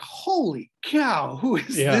sudden you're like, holy cow, who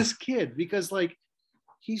is this kid? Because, like,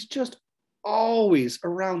 he's just always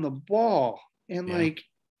around the ball, and like,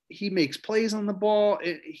 he makes plays on the ball.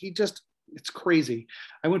 It's crazy.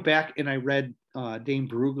 I went back and I read Dane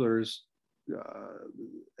Brugler's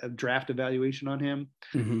a draft evaluation on him,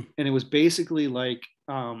 and it was basically like,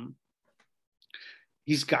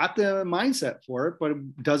 he's got the mindset for it, but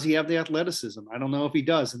does he have the athleticism? I don't know if he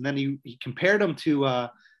does. And then he compared him to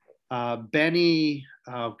Benny,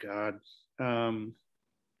 Ben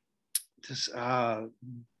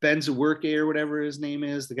Zawerke or whatever his name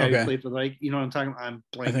is, the guy who played for, like, you know what I'm talking about? I'm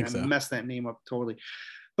blanking. I messed that name up totally.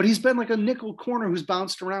 But he's been like a nickel corner who's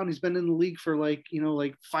bounced around. He's been in the league for, like,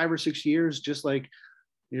 like 5 or 6 years. Just like,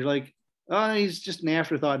 you're like, oh, he's just an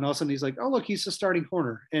afterthought. And all of a sudden he's like, oh, look, he's a starting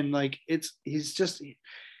corner. And like, it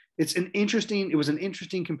was an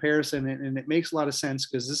interesting comparison. And it makes a lot of sense,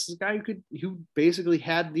 because this is a guy who basically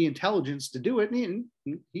had the intelligence to do it. And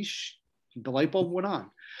the light bulb went on.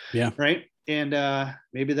 Yeah. Right. And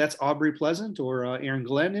maybe that's Aubrey Pleasant or Aaron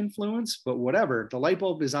Glenn influence, but whatever, the light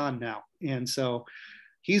bulb is on now. And so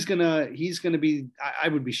he's gonna be, I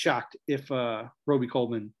would be shocked if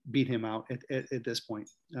Roby-Coleman beat him out at this point.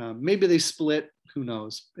 Maybe they split, who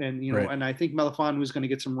knows? And and I think Melifonwu is going to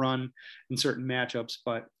get some run in certain matchups,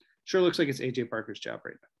 but sure looks like it's AJ Parker's job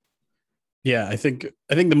right now. Yeah, I think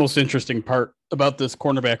the most interesting part about this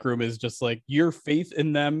cornerback room is just like, your faith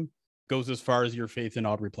in them goes as far as your faith in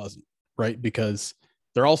Aubrey Pleasant, right? Because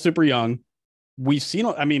they're all super young. We've seen,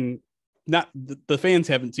 not the fans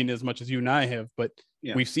haven't seen it as much as you and I have, but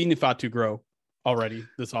we've seen Fatu grow already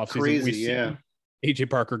this offseason. Crazy, we've seen AJ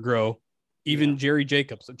Parker grow, even Jerry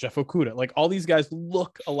Jacobs, Jeff Okuda. Like all these guys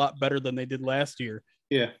look a lot better than they did last year.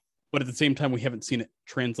 Yeah. But at the same time, we haven't seen it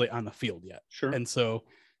translate on the field yet. Sure. And so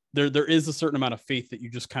there is a certain amount of faith that you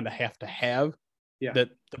just kind of have to have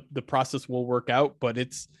that the process will work out. But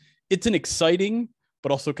it's an exciting,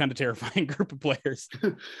 but also kind of terrifying group of players.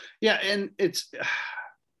 Yeah. And it's,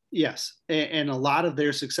 yes. And a lot of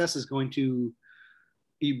their success is going to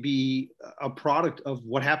be a product of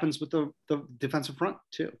what happens with the defensive front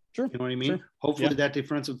too. Sure. You know what I mean? Sure. Hopefully that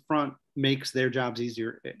defensive front makes their jobs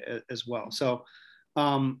easier as well. So,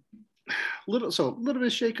 a little bit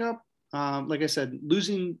of shake up. Like I said,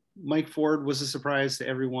 losing Mike Ford was a surprise to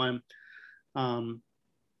everyone. Bobby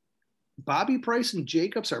Price and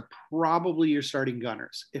Jacobs are probably your starting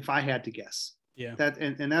gunners, if I had to guess. Yeah.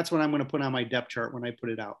 And that's what I'm going to put on my depth chart when I put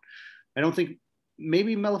it out. I don't think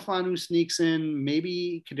maybe Melifanu sneaks in,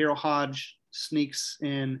 maybe Kadero Hodge sneaks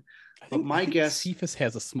in. But my guess, Cephas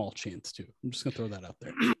has a small chance too. I'm just going to throw that out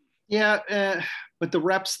there. Yeah, but the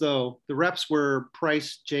reps were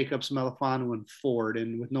Price, Jacobs, Melifanu, and Ford,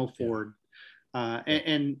 and with no Ford.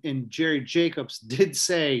 And Jerry Jacobs did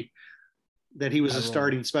say that he was a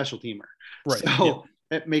starting special teamer. Right. So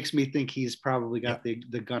that makes me think he's probably got the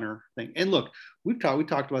gunner thing. And look, we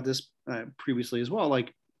talked about this previously as well.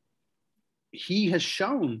 Like he has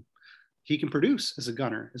shown he can produce as a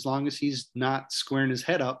gunner as long as he's not squaring his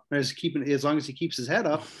head up, as long as he keeps his head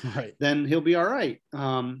up, right, then he'll be all right.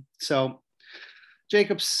 So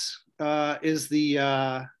Jacobs is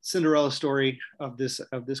the Cinderella story of this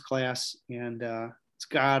class, and it's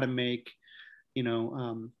got to make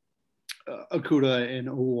Okuda and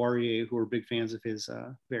Oruwariye, who are big fans of his,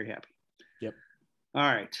 very happy. Yep. All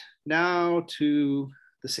right, now to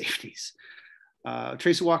the safeties.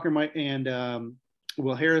 Tracy Walker and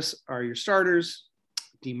Will Harris are your starters.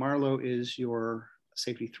 D. Marlowe is your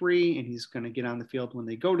safety 3, and he's going to get on the field when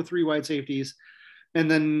they go to 3 wide safeties. And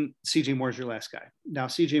then CJ Moore is your last guy. Now,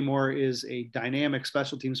 CJ Moore is a dynamic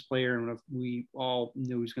special teams player, and we all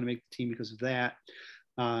knew he was going to make the team because of that.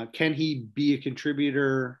 Can he be a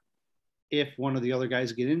contributor if one of the other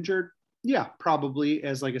guys get injured? Yeah, probably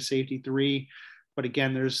as like a safety 3. But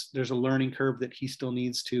again, there's a learning curve that he still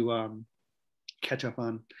needs to catch up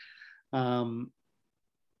on.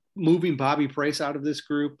 Moving Bobby Price out of this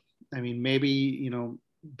group, I mean, maybe,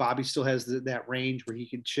 Bobby still has that range where he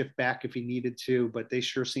could shift back if he needed to, but they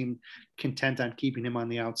sure seem content on keeping him on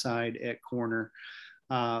the outside at corner.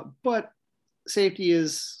 But safety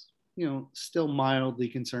is, still mildly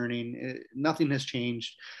concerning. Nothing has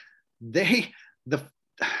changed.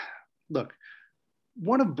 Look,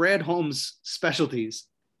 one of Brad Holmes' specialties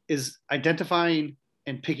is identifying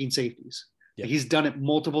and picking safeties. Yeah. He's done it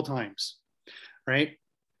multiple times, right?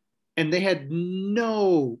 And they had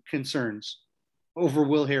no concerns over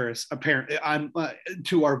Will Harris, apparently,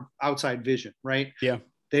 to our outside vision, right? Yeah.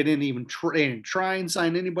 They didn't even try and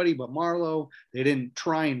sign anybody but Marlowe. They didn't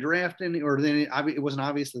try and draft any, it wasn't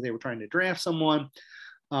obvious that they were trying to draft someone.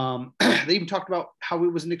 They even talked about how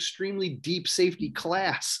it was an extremely deep safety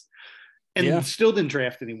class and still didn't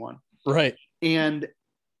draft anyone. Right. And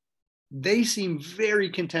they seem very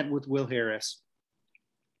content with Will Harris,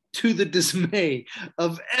 to the dismay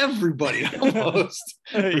of everybody almost.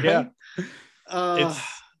 Yeah.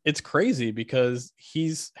 It's crazy because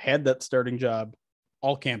he's had that starting job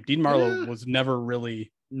all camp. Dean Marlowe was never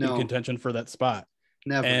really in contention for that spot.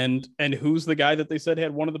 Never. And who's the guy that they said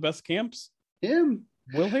had one of the best camps? Him.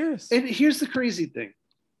 Will Harris. And here's the crazy thing.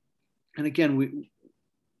 And again,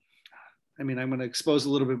 I'm going to expose a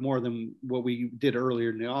little bit more than what we did earlier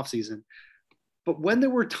in the offseason. But when there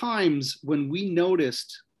were times when we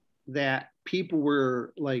noticed that people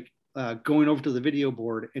were like going over to the video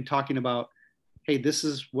board and talking about, hey, this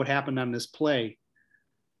is what happened on this play.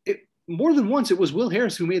 More than once, it was Will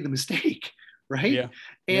Harris who made the mistake, right? Yeah.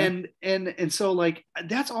 And so like,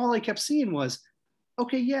 that's all I kept seeing was,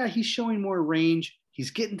 okay, yeah, he's showing more range.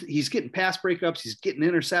 He's getting pass breakups. He's getting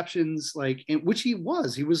interceptions, which he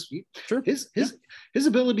was. Sure. His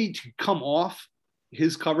ability to come off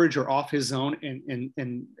his coverage or off his zone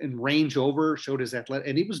and range over showed his athletic.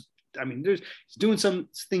 And he's doing some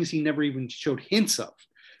things he never even showed hints of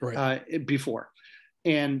before.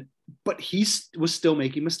 But he was still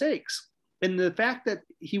making mistakes. And the fact that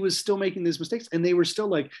he was still making these mistakes and they were still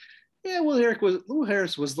like, yeah, Will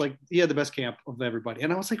Harris was like, the best camp of everybody.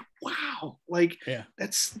 And I was like, wow,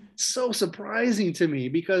 that's so surprising to me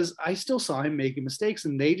because I still saw him making mistakes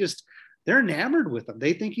and they're enamored with him.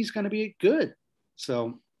 They think he's going to be good.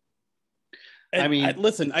 So,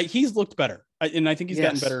 listen, he's looked better. And I think he's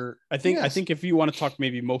gotten better. I think if you want to talk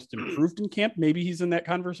maybe most improved in camp, maybe he's in that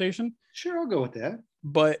conversation. Sure, I'll go with that.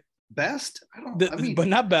 But best, but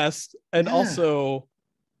not best. And also,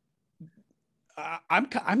 I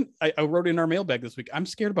wrote in our mailbag this week. I'm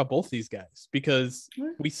scared about both these guys because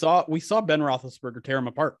we saw Ben Roethlisberger tear them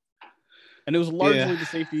apart, and it was largely the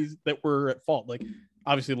safeties that were at fault. Like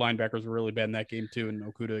obviously linebackers were really bad in that game too, and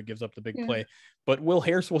Okudah gives up the big play. But Will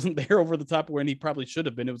Harris wasn't there over the top when he probably should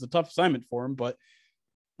have been. It was a tough assignment for him. But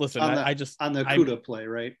listen, on the Okudah play,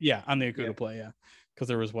 right? Yeah, on the Okudah play, yeah, because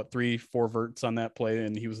there was 3-4 verts on that play,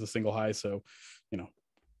 and he was the single high. So,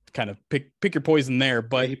 kind of pick your poison there.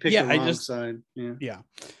 But he picked the wrong side. Yeah,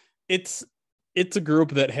 it's a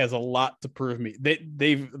group that has a lot to prove me.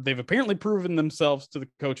 They've apparently proven themselves to the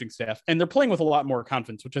coaching staff, and they're playing with a lot more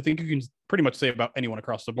confidence, which I think you can pretty much say about anyone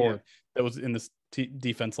across the board that was in this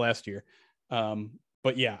defense last year.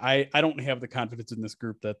 But yeah, I don't have the confidence in this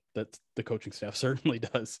group that the coaching staff certainly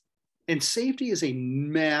does. And safety is a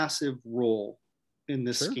massive role in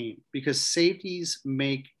this scheme because safeties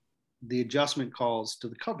make the adjustment calls to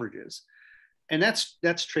the coverages, and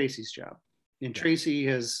that's Tracy's job. And Tracy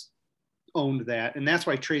has owned that, and that's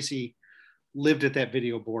why Tracy lived at that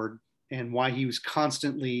video board and why he was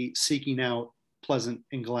constantly seeking out Pleasant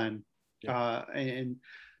and Glenn. And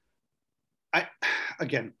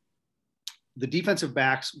the defensive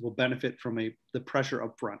backs will benefit from the pressure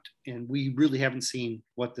up front, and we really haven't seen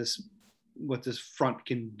what this front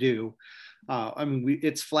can do.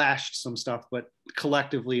 It's flashed some stuff, but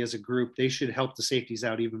collectively as a group, they should help the safeties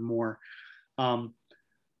out even more.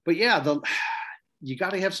 But yeah, you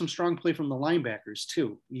got to have some strong play from the linebackers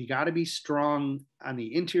too. You got to be strong on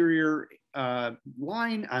the interior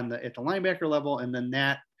line at the linebacker level, and then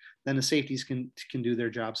the safeties can do their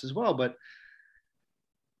jobs as well. But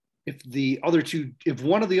if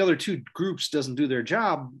one of the other two groups doesn't do their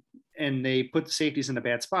job and they put the safeties in a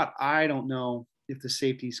bad spot, I don't know if the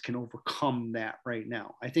safeties can overcome that right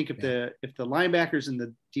now. I think if the linebackers and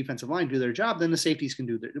the defensive line do their job, then the safeties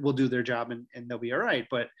will do their job and they'll be all right.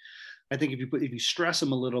 But I think if you stress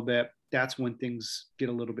them a little bit, that's when things get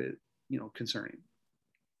a little bit, concerning.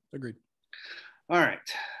 Agreed. All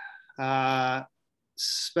right.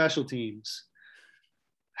 Special teams.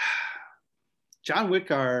 John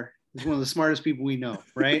Whitcar is one of the smartest people we know,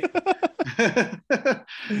 right?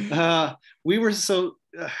 We were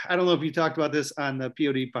I don't know if you talked about this on the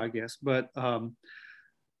POD podcast, but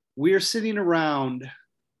we are sitting around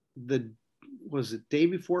was it day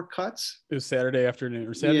before cuts? It was Saturday afternoon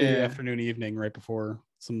or Saturday afternoon, evening, right before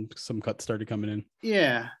some cuts started coming in.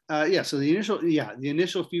 Yeah. So the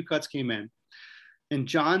initial few cuts came in, and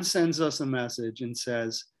John sends us a message and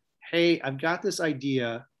says, "Hey, I've got this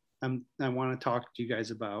idea I want to talk to you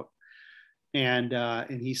guys about." And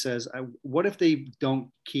he says, what if they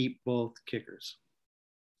don't keep both kickers?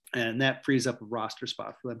 And that frees up a roster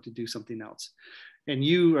spot for them to do something else. And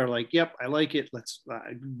you are like, yep, I like it. Let's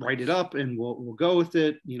write it up and we'll go with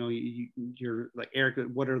it. You're like, Eric,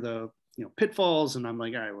 what are the pitfalls? And I'm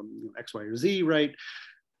like, all right, well, X, Y, or Z, right?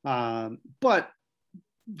 But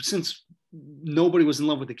since nobody was in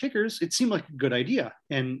love with the kickers, it seemed like a good idea.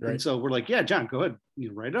 And so we're like, yeah, John, go ahead,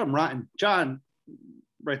 write it up. And John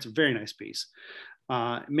writes a very nice piece.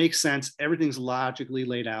 It makes sense. Everything's logically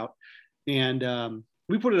laid out. And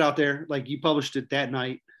we put it out there, like you published it that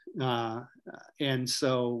night. And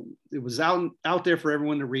so it was out there for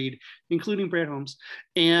everyone to read, including Brad Holmes.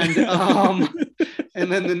 And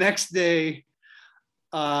and then the next day,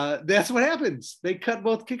 that's what happens. They cut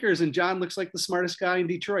both kickers, and John looks like the smartest guy in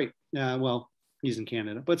Detroit. Well, he's in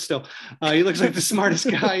Canada, but still, he looks like the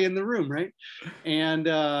smartest guy in the room, right? And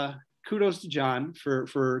kudos to John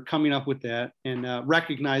for coming up with that and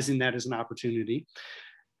recognizing that as an opportunity.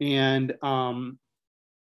 And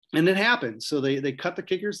it happens. So they cut the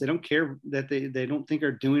kickers. They don't care that they don't think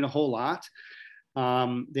are doing a whole lot.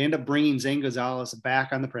 They end up bringing Zane Gonzalez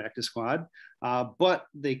back on the practice squad, but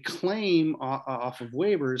they claim off of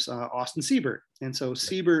waivers Austin Seibert. And so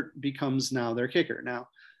Seibert becomes now their kicker. Now,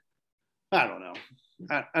 I don't know.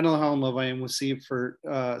 I don't know how in love I am with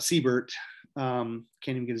Seibert. Can't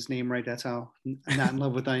even get his name right. That's how not in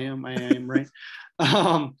love with I am, right?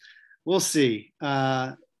 We'll see.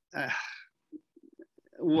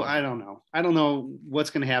 Well, I don't know. I don't know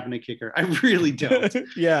what's going to happen to kicker. I really don't.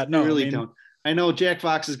 Yeah, no, I really don't. I know Jack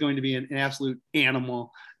Fox is going to be an absolute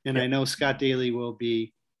animal, and I know Scott Daly will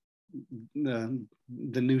be the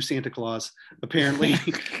new Santa Claus, apparently.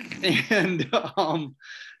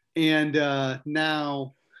 and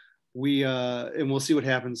now we'll see what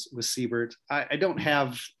happens with Seibert. I don't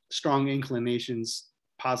have strong inclinations,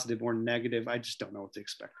 positive or negative. I just don't know what to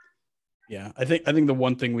expect. Yeah, I think the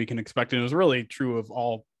one thing we can expect, and it was really true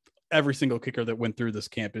of every single kicker that went through this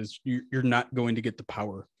camp, is you're not going to get the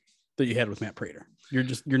power that you had with Matt Prater.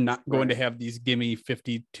 You're not going to have these gimme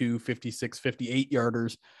 52, 56, 58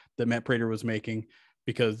 yarders that Matt Prater was making,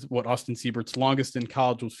 because what Austin Siebert's longest in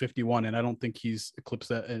college was 51, and I don't think he's eclipsed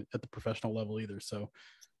that at the professional level either. So,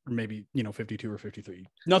 or maybe 52 or 53.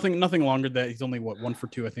 Nothing longer than that. He's only 1 for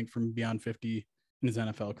 2, I think, from beyond 50 in his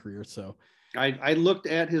NFL career. So I looked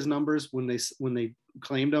at his numbers when they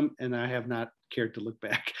claimed him, and I have not cared to look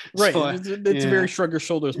back. Right. So, it's a very shrug your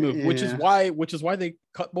shoulders move, which is why they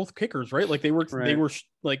cut both kickers, right? Like they were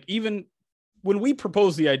like, even when we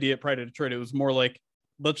proposed the idea at Pride of Detroit, it was more like,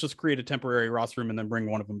 let's just create a temporary roster room and then bring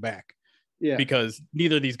one of them back. Yeah. Because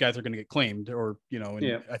neither of these guys are going to get claimed, or,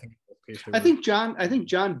 I think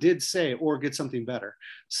John did say, or get something better.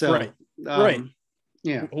 So, right.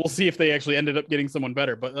 Yeah, we'll see if they actually ended up getting someone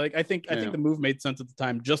better. But like, I think the move made sense at the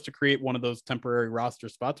time, just to create one of those temporary roster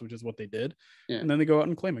spots, which is what they did. Yeah. And then they go out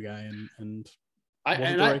and claim a guy, and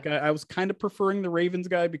I was kind of preferring the Ravens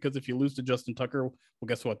guy, because if you lose to Justin Tucker, well,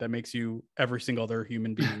 guess what? That makes you every single other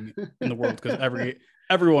human being in the world, because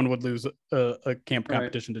everyone would lose a camp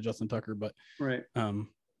competition to Justin Tucker. But this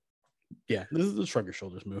is the shrug your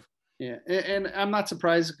shoulders move. Yeah, and I'm not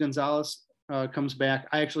surprised Gonzalez comes back.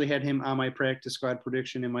 I actually had him on my practice squad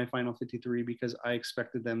prediction in my final 53, because I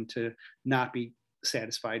expected them to not be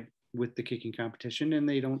satisfied with the kicking competition, and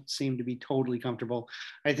they don't seem to be totally comfortable.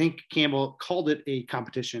 I think Campbell called it a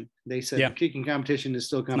competition. They said the kicking competition is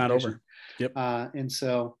still competition. It's not over. Yep. And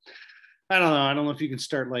so I don't know. I don't know if you can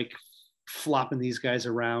start like flopping these guys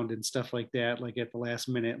around and stuff like that, like at the last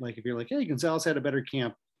minute. Like if you're like, hey, Gonzalez had a better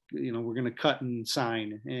camp, we're going to cut and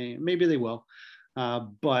sign. Maybe they will.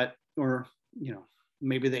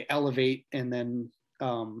 Maybe they elevate and then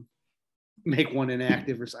make one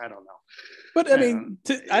inactive, or I don't know. But I mean,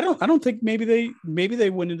 I don't think maybe they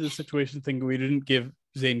went into the situation thinking we didn't give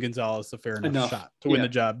Zane Gonzalez a fair enough shot to win the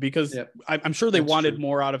job, because I'm sure they wanted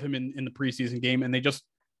more out of him in the preseason game, and they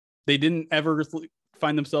didn't ever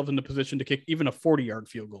find themselves in the position to kick even a 40-yard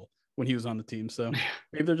field goal when he was on the team. So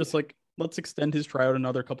maybe they're just like, let's extend his tryout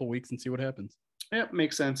another couple weeks and see what happens. Yeah,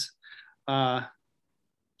 makes sense.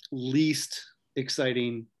 Least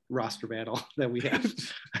exciting roster battle that we have.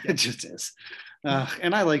 It just is.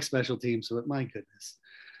 And I like special teams, so my goodness.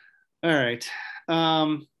 All right.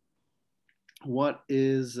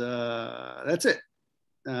 That's it.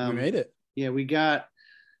 We made it. Yeah, we got,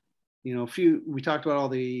 we talked about all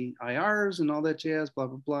the IRs and all that jazz, blah,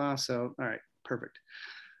 blah, blah. So, all right, perfect.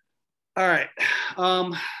 All right.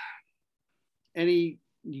 I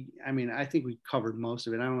think we covered most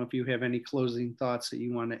of it. I don't know if you have any closing thoughts that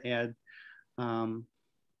you want to add.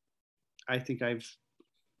 I think I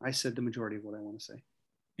said the majority of what I want to say.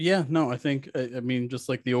 Yeah, no, I think, just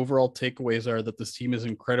like the overall takeaways are that this team is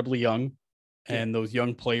incredibly young, and those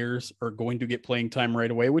young players are going to get playing time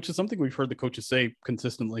right away, which is something we've heard the coaches say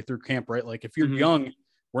consistently through camp, right? Like, if you're young,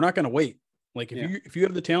 we're not going to wait. Like, if you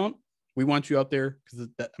have the talent, we want you out there, because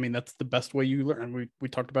that's the best way you learn. We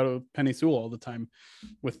talked about it with Penei Sewell all the time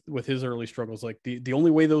with his early struggles. Like the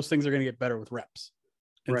only way those things are going to get better with reps.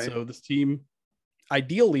 And so this team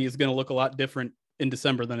ideally is going to look a lot different in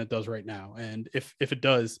December than it does right now. And if it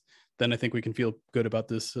does, then I think we can feel good about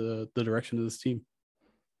this, the direction of this team.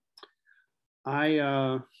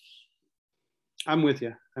 I'm with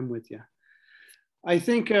you. I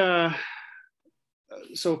think,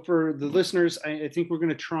 so for the listeners, I think we're going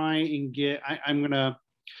to try and I'm going to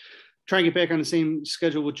try and get back on the same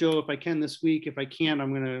schedule with Joe if I can this week. If I can't,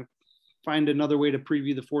 I'm going to find another way to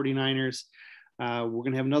preview the 49ers. We're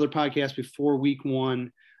going to have another podcast before week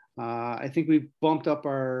 1. I think we bumped up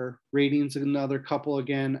our ratings another couple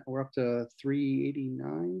again. We're up to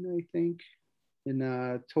 389, I think, in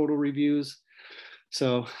total reviews.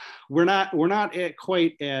 So we're not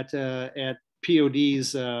quite at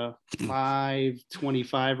POD's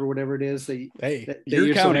 525 or whatever it is.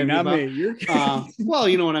 You're counting, not me. You're well,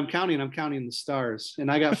 you know what I'm counting? I'm counting the stars,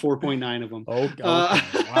 and I got 4.9 of them. Okay.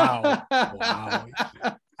 Wow.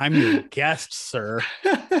 I'm your guest, sir.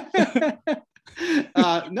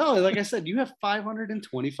 No, like I said, you have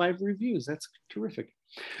 525 reviews. That's terrific.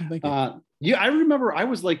 Thank you. I remember I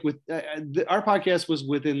was like our podcast was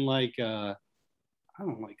within like I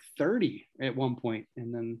don't know, like 30 at one point,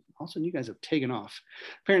 and then all of a sudden you guys have taken off.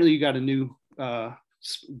 Apparently you got a new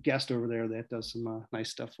guest over there that does some nice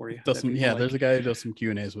stuff for you. There's a guy who does some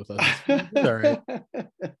Q&As with us. All right.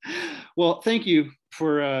 Well, thank you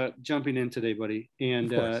for jumping in today, buddy,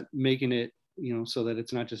 and making it, so that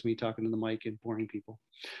it's not just me talking to the mic and boring people.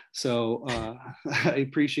 So I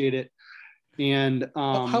appreciate it. And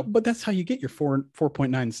but that's how you get your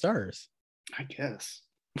 4.9 stars. I guess.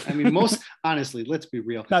 I mean, most honestly, let's be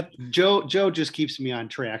real. Joe just keeps me on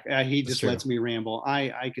track. He just lets me ramble.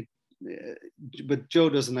 I could, but Joe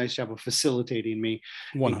does a nice job of facilitating me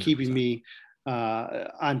 100%. And keeping me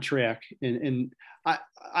on track. And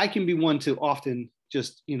I can be one to often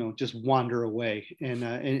just wander away.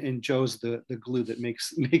 And Joe's the glue that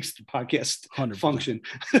makes the podcast 100%. Function.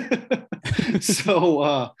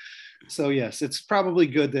 So yes, it's probably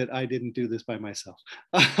good that I didn't do this by myself.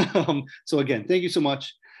 So again, thank you so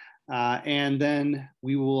much. And then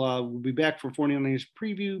we'll be back for 49ers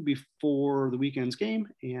preview before the weekend's game.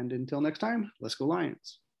 And until next time, let's go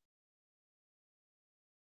Lions.